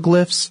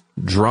petroglyphs,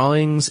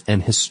 drawings,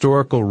 and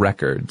historical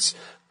records.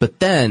 But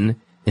then,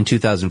 in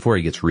 2004,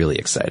 he gets really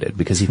excited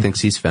because he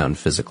thinks he's found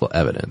physical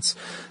evidence.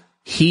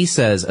 He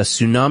says a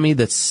tsunami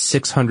that's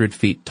 600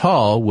 feet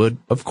tall would,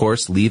 of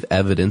course, leave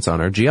evidence on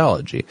our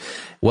geology.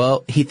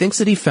 Well, he thinks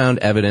that he found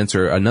evidence,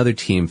 or another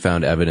team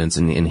found evidence,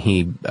 and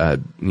he,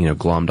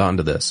 glommed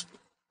onto this,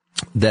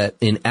 that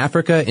in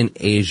Africa and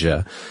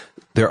Asia,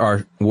 there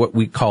are what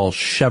we call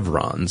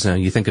chevrons. Now,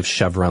 you think of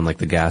chevron like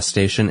the gas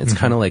station. It's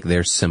kind of like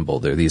their symbol.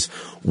 They're these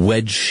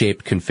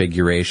wedge-shaped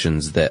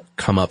configurations that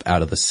come up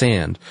out of the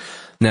sand.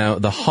 Now,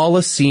 the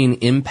Holocene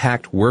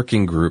Impact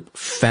Working Group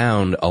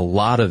found a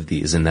lot of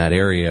these in that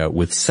area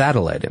with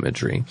satellite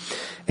imagery.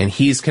 And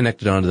he's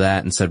connected onto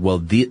that and said, well,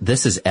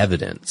 this is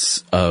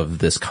evidence of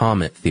this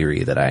comet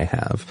theory that I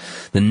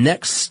have. The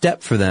next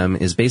step for them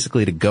is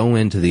basically to go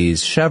into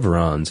these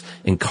chevrons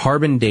and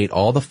carbon date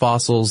all the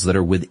fossils that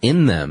are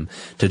within them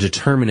to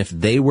determine if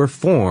they were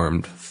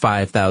formed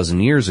 5,000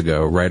 years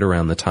ago, right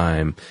around the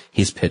time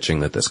he's pitching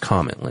that this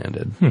comet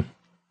landed.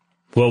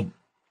 Well,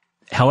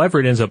 however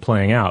it ends up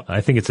playing out,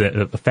 I think it's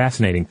a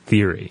fascinating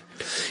theory.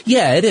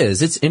 Yeah, it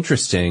is. It's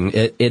interesting.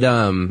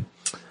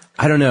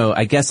 I don't know.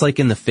 I guess like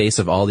in the face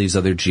of all these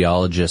other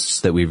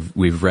geologists that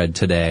we've read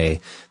today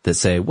that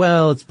say,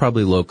 well, it's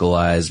probably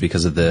localized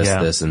because of this,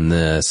 this, and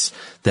this,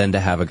 then to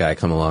have a guy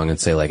come along and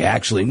say like,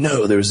 actually,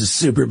 no, there was a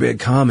super big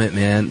comet,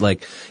 man.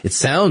 Like, it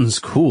sounds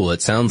cool.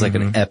 It sounds like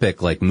an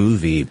epic like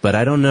movie, but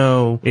I don't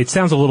know. It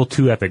sounds a little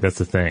too epic. That's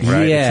the thing,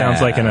 right? Yeah. It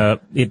sounds like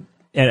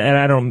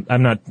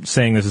I'm not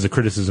saying this is a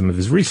criticism of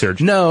his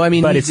research. No, I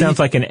mean, but it sounds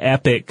like an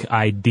epic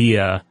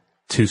idea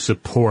to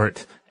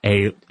support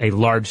a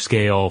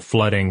large-scale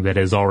flooding that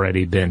has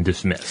already been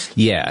dismissed.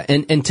 Yeah,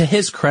 and to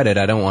his credit,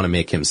 I don't want to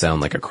make him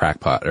sound like a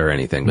crackpot or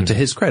anything, but to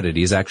his credit,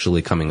 he's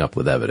actually coming up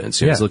with evidence.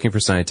 He's looking for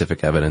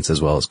scientific evidence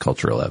as well as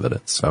cultural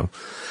evidence. So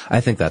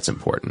I think that's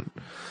important.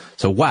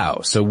 So wow.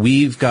 So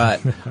we've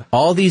got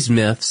all these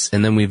myths,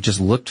 and then we've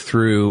just looked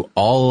through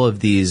all of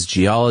these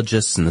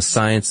geologists and the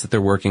science that they're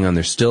working on.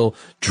 They're still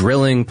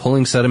drilling,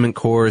 pulling sediment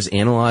cores,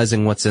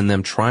 analyzing what's in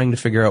them, trying to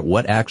figure out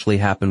what actually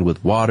happened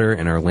with water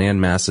and our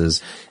land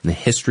masses in the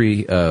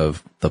history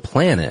of the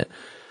planet.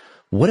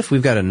 What if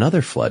we've got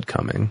another flood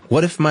coming?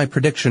 What if my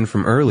prediction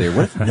from earlier,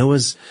 what if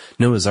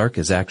Noah's Ark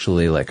is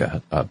actually like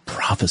a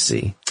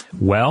prophecy?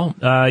 Well,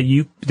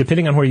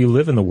 depending on where you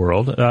live in the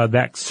world,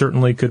 that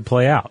certainly could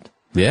play out.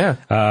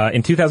 Yeah.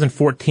 In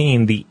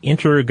 2014, the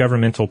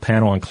Intergovernmental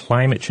Panel on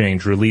Climate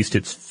Change released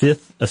its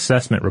 5th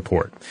assessment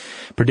report,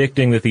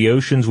 predicting that the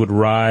oceans would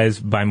rise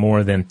by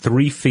more than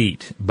 3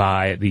 feet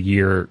by the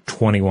year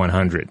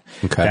 2100.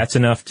 Okay. That's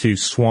enough to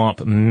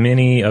swamp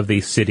many of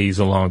these cities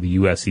along the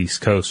U.S. East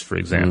Coast, for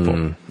example.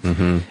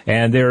 Mm-hmm.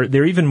 And there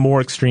are even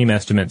more extreme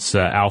estimates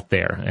out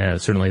there,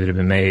 certainly that have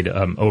been made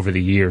over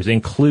the years,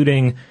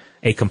 including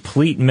a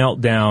complete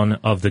meltdown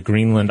of the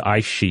Greenland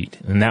ice sheet,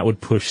 and that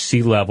would push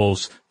sea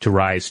levels to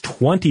rise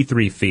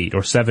 23 feet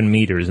or 7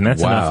 meters, and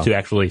that's enough to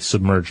actually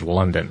submerge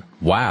London.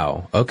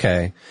 Wow.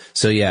 Okay.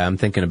 So yeah, I'm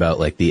thinking about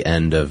like the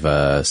end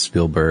of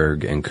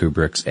Spielberg and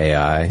Kubrick's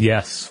AI.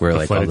 Yes. Where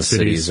like all the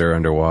cities are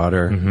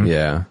underwater. Mm-hmm.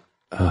 Yeah.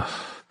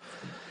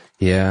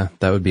 Yeah,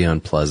 that would be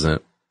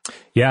unpleasant.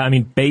 Yeah, I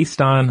mean,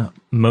 based on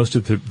most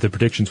of the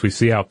predictions we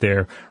see out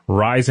there,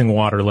 rising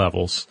water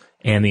levels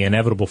and the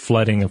inevitable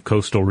flooding of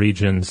coastal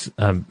regions,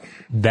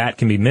 that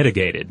can be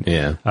mitigated.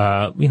 Yeah.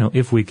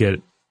 If we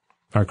get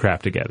our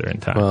crap together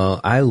in time.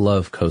 Well, I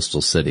love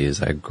coastal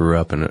cities. I grew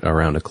up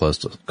around a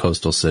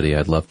coastal city.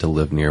 I'd love to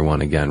live near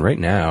one again. Right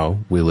now,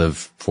 we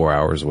live 4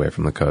 hours away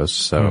from the coast,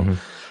 so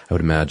I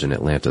would imagine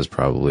Atlanta's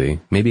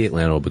maybe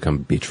Atlanta will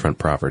become beachfront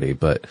property,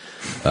 but,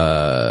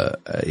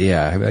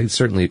 I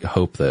certainly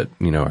hope that,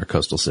 our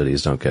coastal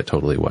cities don't get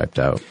totally wiped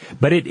out.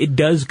 But it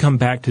does come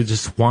back to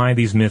just why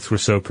these myths were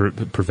so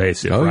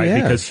pervasive, right?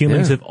 Yeah, because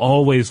humans have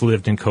always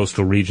lived in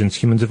coastal regions.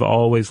 Humans have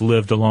always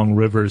lived along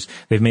rivers.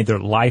 They've made their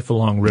life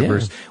along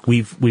rivers. Yeah.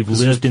 We've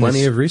lived in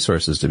plenty of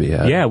resources to be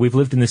had. Yeah, we've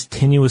lived in this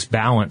tenuous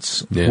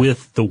balance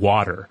with the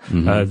water.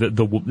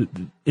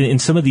 Mm-hmm. In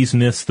some of these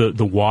myths, the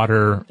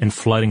water and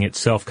flooding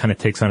itself kind of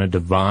takes on a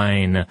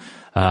divine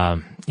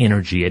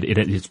energy.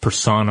 It's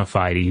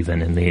personified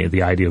even in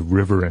the idea of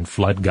river and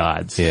flood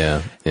gods.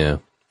 Yeah, yeah.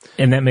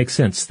 And that makes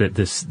sense that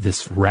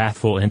this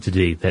wrathful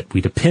entity that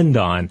we depend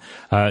on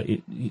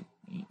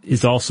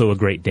is also a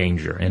great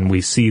danger, and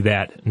we see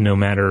that no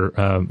matter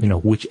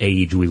which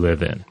age we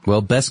live in.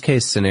 Well, best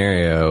case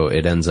scenario,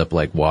 it ends up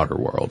like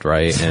Waterworld,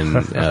 right?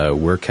 And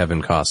we're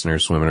Kevin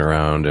Costner swimming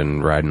around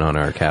and riding on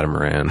our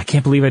catamaran. I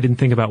can't believe I didn't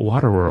think about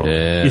Waterworld.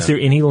 Yeah. Is there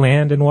any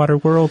land in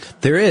Waterworld?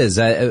 There is.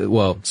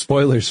 Well,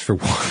 spoilers for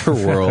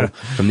Waterworld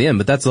from the end,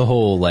 but that's the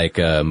whole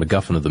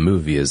MacGuffin of the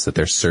movie, is that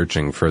they're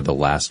searching for the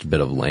last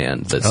bit of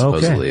land that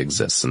supposedly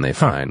exists, and they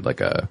find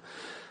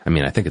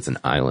I think it's an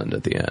island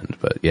at the end,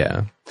 but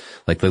yeah.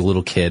 Like the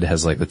little kid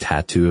has like the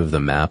tattoo of the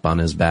map on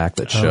his back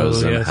that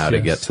shows him how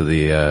to get to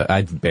the,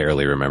 I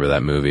barely remember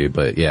that movie,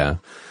 but yeah.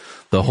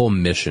 The whole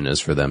mission is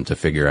for them to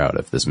figure out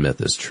if this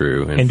myth is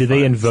true. And do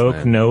they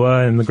invoke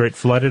Noah and the Great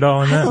Flood at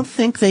all in that? I don't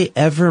think they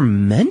ever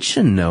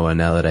mention Noah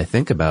now that I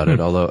think about it,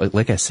 although,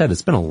 like I said,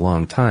 it's been a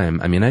long time.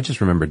 I mean, I just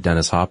remember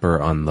Dennis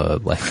Hopper on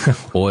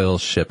the oil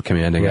ship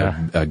commanding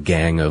a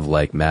gang of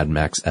Mad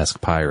Max-esque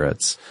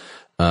pirates.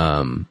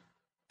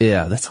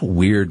 Yeah, that's a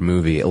weird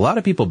movie. A lot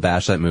of people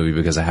bash that movie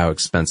because of how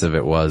expensive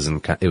it was,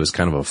 and it was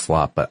kind of a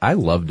flop, but I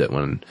loved it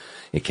when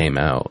it came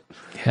out.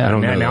 Yeah,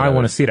 now I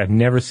want to see it. I've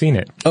never seen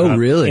it. Oh,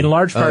 really? In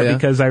large part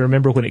because I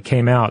remember when it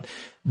came out,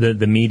 the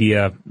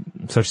media,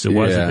 such as it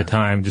was at the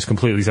time, just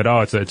completely said,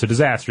 it's a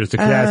disaster, it's a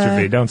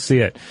catastrophe, don't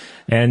see it.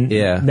 And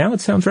now it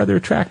sounds rather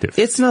attractive.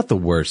 It's not the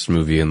worst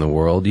movie in the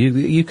world.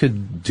 You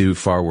could do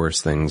far worse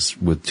things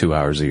with 2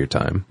 hours of your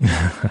time.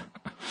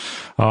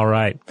 All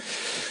right.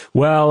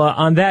 Well,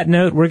 on that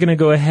note, we're going to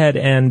go ahead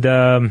and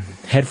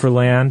head for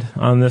land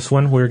on this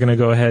one. We're going to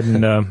go ahead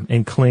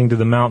and cling to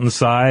the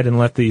mountainside and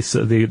let the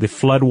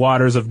flood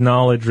waters of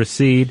knowledge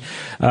recede.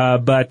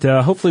 But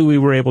hopefully, we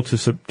were able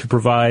to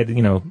provide,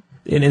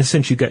 in a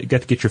sense, you got to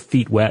get your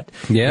feet wet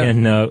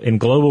in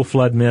global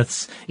flood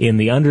myths, in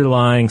the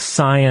underlying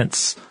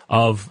science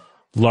of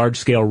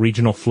large-scale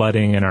regional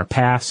flooding in our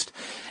past.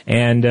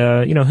 And,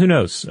 who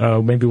knows?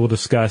 Maybe we'll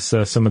discuss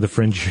some of the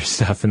fringier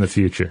stuff in the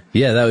future.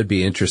 Yeah, that would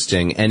be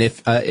interesting. And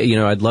if,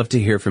 I'd love to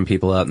hear from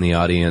people out in the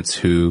audience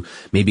who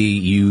maybe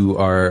you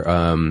are,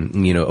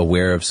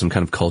 aware of some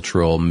kind of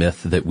cultural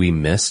myth that we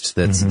missed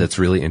that's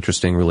really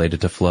interesting related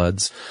to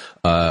floods.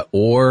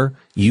 Or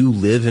you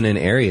live in an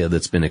area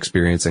that's been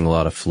experiencing a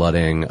lot of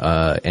flooding,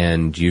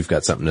 and you've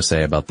got something to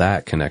say about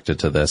that connected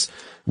to this.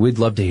 We'd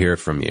love to hear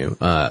from you.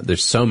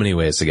 There's so many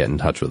ways to get in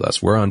touch with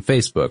us. We're on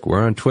Facebook,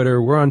 we're on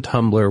Twitter, we're on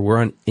Tumblr, we're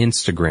on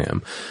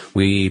Instagram.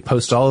 We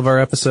post all of our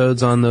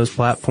episodes on those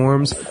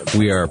platforms.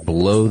 We are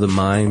Below the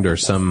Mind or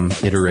some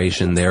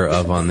iteration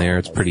thereof on there.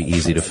 It's pretty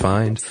easy to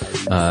find.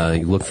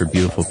 You look for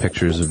beautiful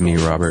pictures of me,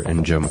 Robert,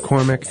 and Joe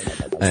McCormick.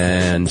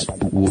 And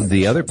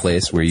the other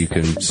place where you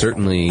can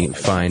certainly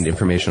find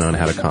information on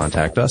how to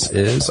contact us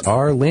is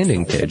our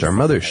landing page, our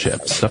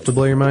mothership,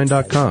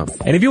 stufftoblowyourmind.com.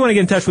 And if you want to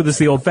get in touch with us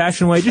the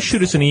old-fashioned way, just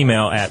shoot us an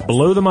email at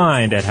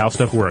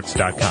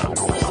belowthemind@howstuffworks.com.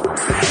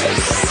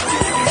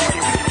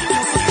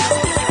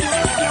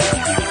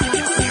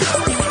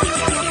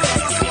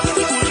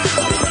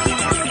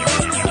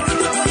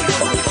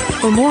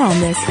 For more on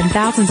this and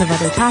thousands of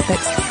other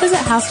topics, visit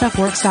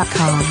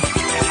howstuffworks.com.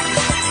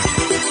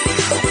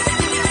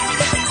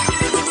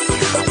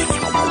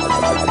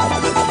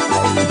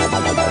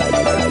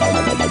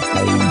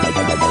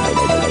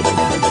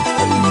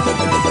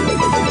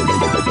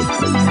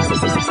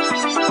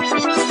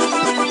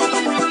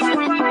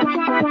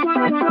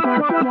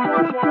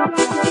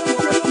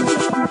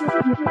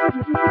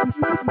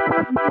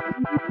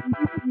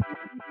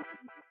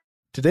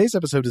 Today's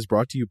episode is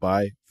brought to you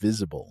by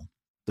Visible.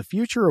 The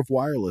future of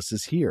wireless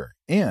is here,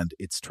 and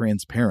it's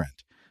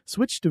transparent.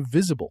 Switch to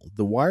Visible,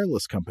 the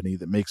wireless company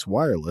that makes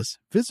wireless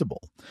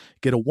visible.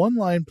 Get a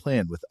one-line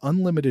plan with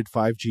unlimited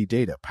 5G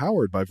data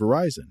powered by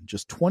Verizon,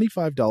 just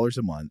 $25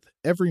 a month,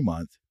 every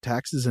month,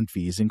 taxes and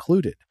fees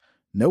included.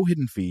 No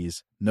hidden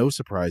fees, no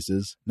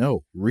surprises,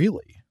 no,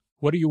 really.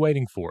 What are you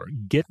waiting for?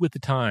 Get with the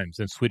times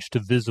and switch to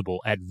Visible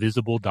at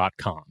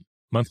Visible.com.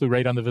 Monthly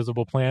rate on the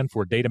Visible plan.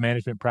 For data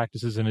management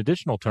practices and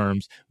additional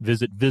terms,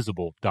 visit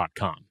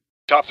Visible.com.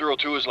 Top Thrill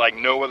 2 is like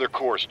no other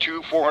course.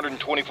 2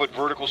 420-foot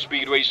vertical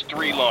speedways,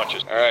 3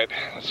 launches. All right,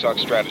 let's talk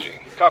strategy.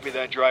 Copy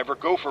that, driver.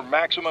 Go for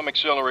maximum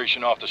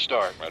acceleration off the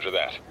start. Roger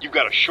that. You've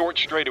got a short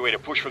straightaway to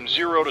push from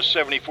 0 to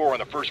 74 on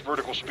the first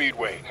vertical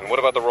speedway. And what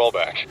about the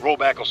rollback?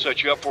 Rollback will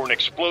set you up for an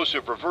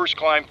explosive reverse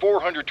climb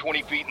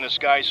 420 feet in the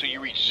sky so you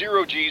reach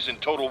 0 G's in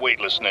total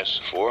weightlessness.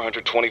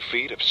 420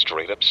 feet of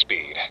straight-up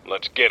speed.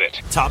 Let's get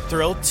it. Top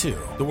Thrill 2,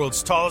 the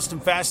world's tallest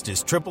and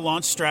fastest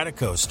triple-launch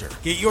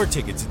stratocoaster. Get your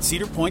tickets at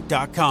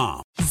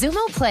cedarpoint.com.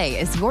 Xumo Play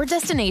is your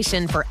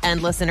destination for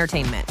endless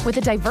entertainment. With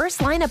a diverse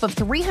lineup of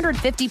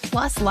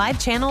 350-plus live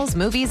channels,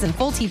 movies, and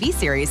full TV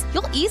series,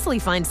 you'll easily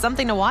find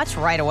something to watch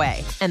right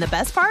away. And the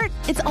best part?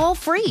 It's all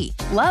free.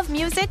 Love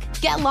music?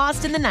 Get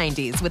lost in the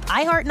 90s with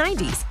iHeart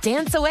 90s,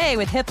 dance away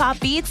with hip-hop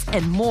beats,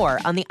 and more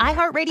on the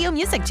iHeartRadio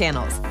music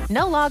channels.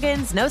 No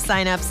logins, no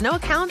signups, no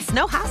accounts,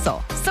 no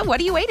hassle. So what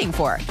are you waiting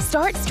for?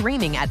 Start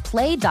streaming at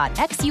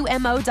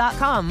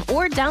play.xumo.com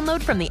or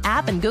download from the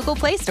app and Google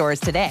Play stores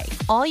today.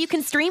 All you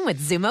can stream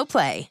with Xumo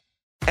Play.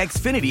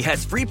 Xfinity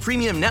has free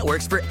premium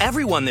networks for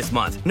everyone this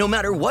month, no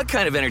matter what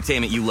kind of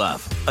entertainment you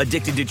love.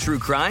 Addicted to true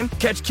crime?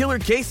 Catch killer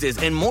cases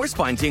and more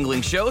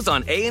spine-tingling shows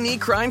on A&E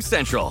Crime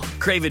Central.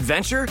 Crave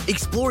adventure?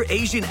 Explore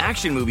Asian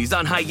action movies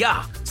on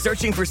Hi-Ya.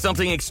 Searching for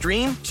something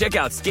extreme? Check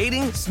out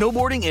skating,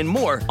 snowboarding, and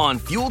more on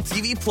Fuel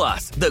TV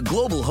Plus, the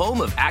global home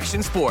of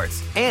action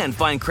sports. And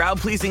find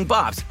crowd-pleasing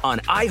bops on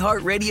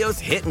iHeartRadio's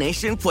Hit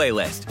Nation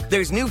playlist.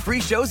 There's new free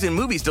shows and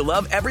movies to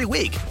love every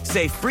week.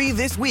 Say free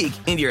this week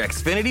in your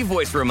Xfinity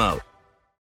voice remote.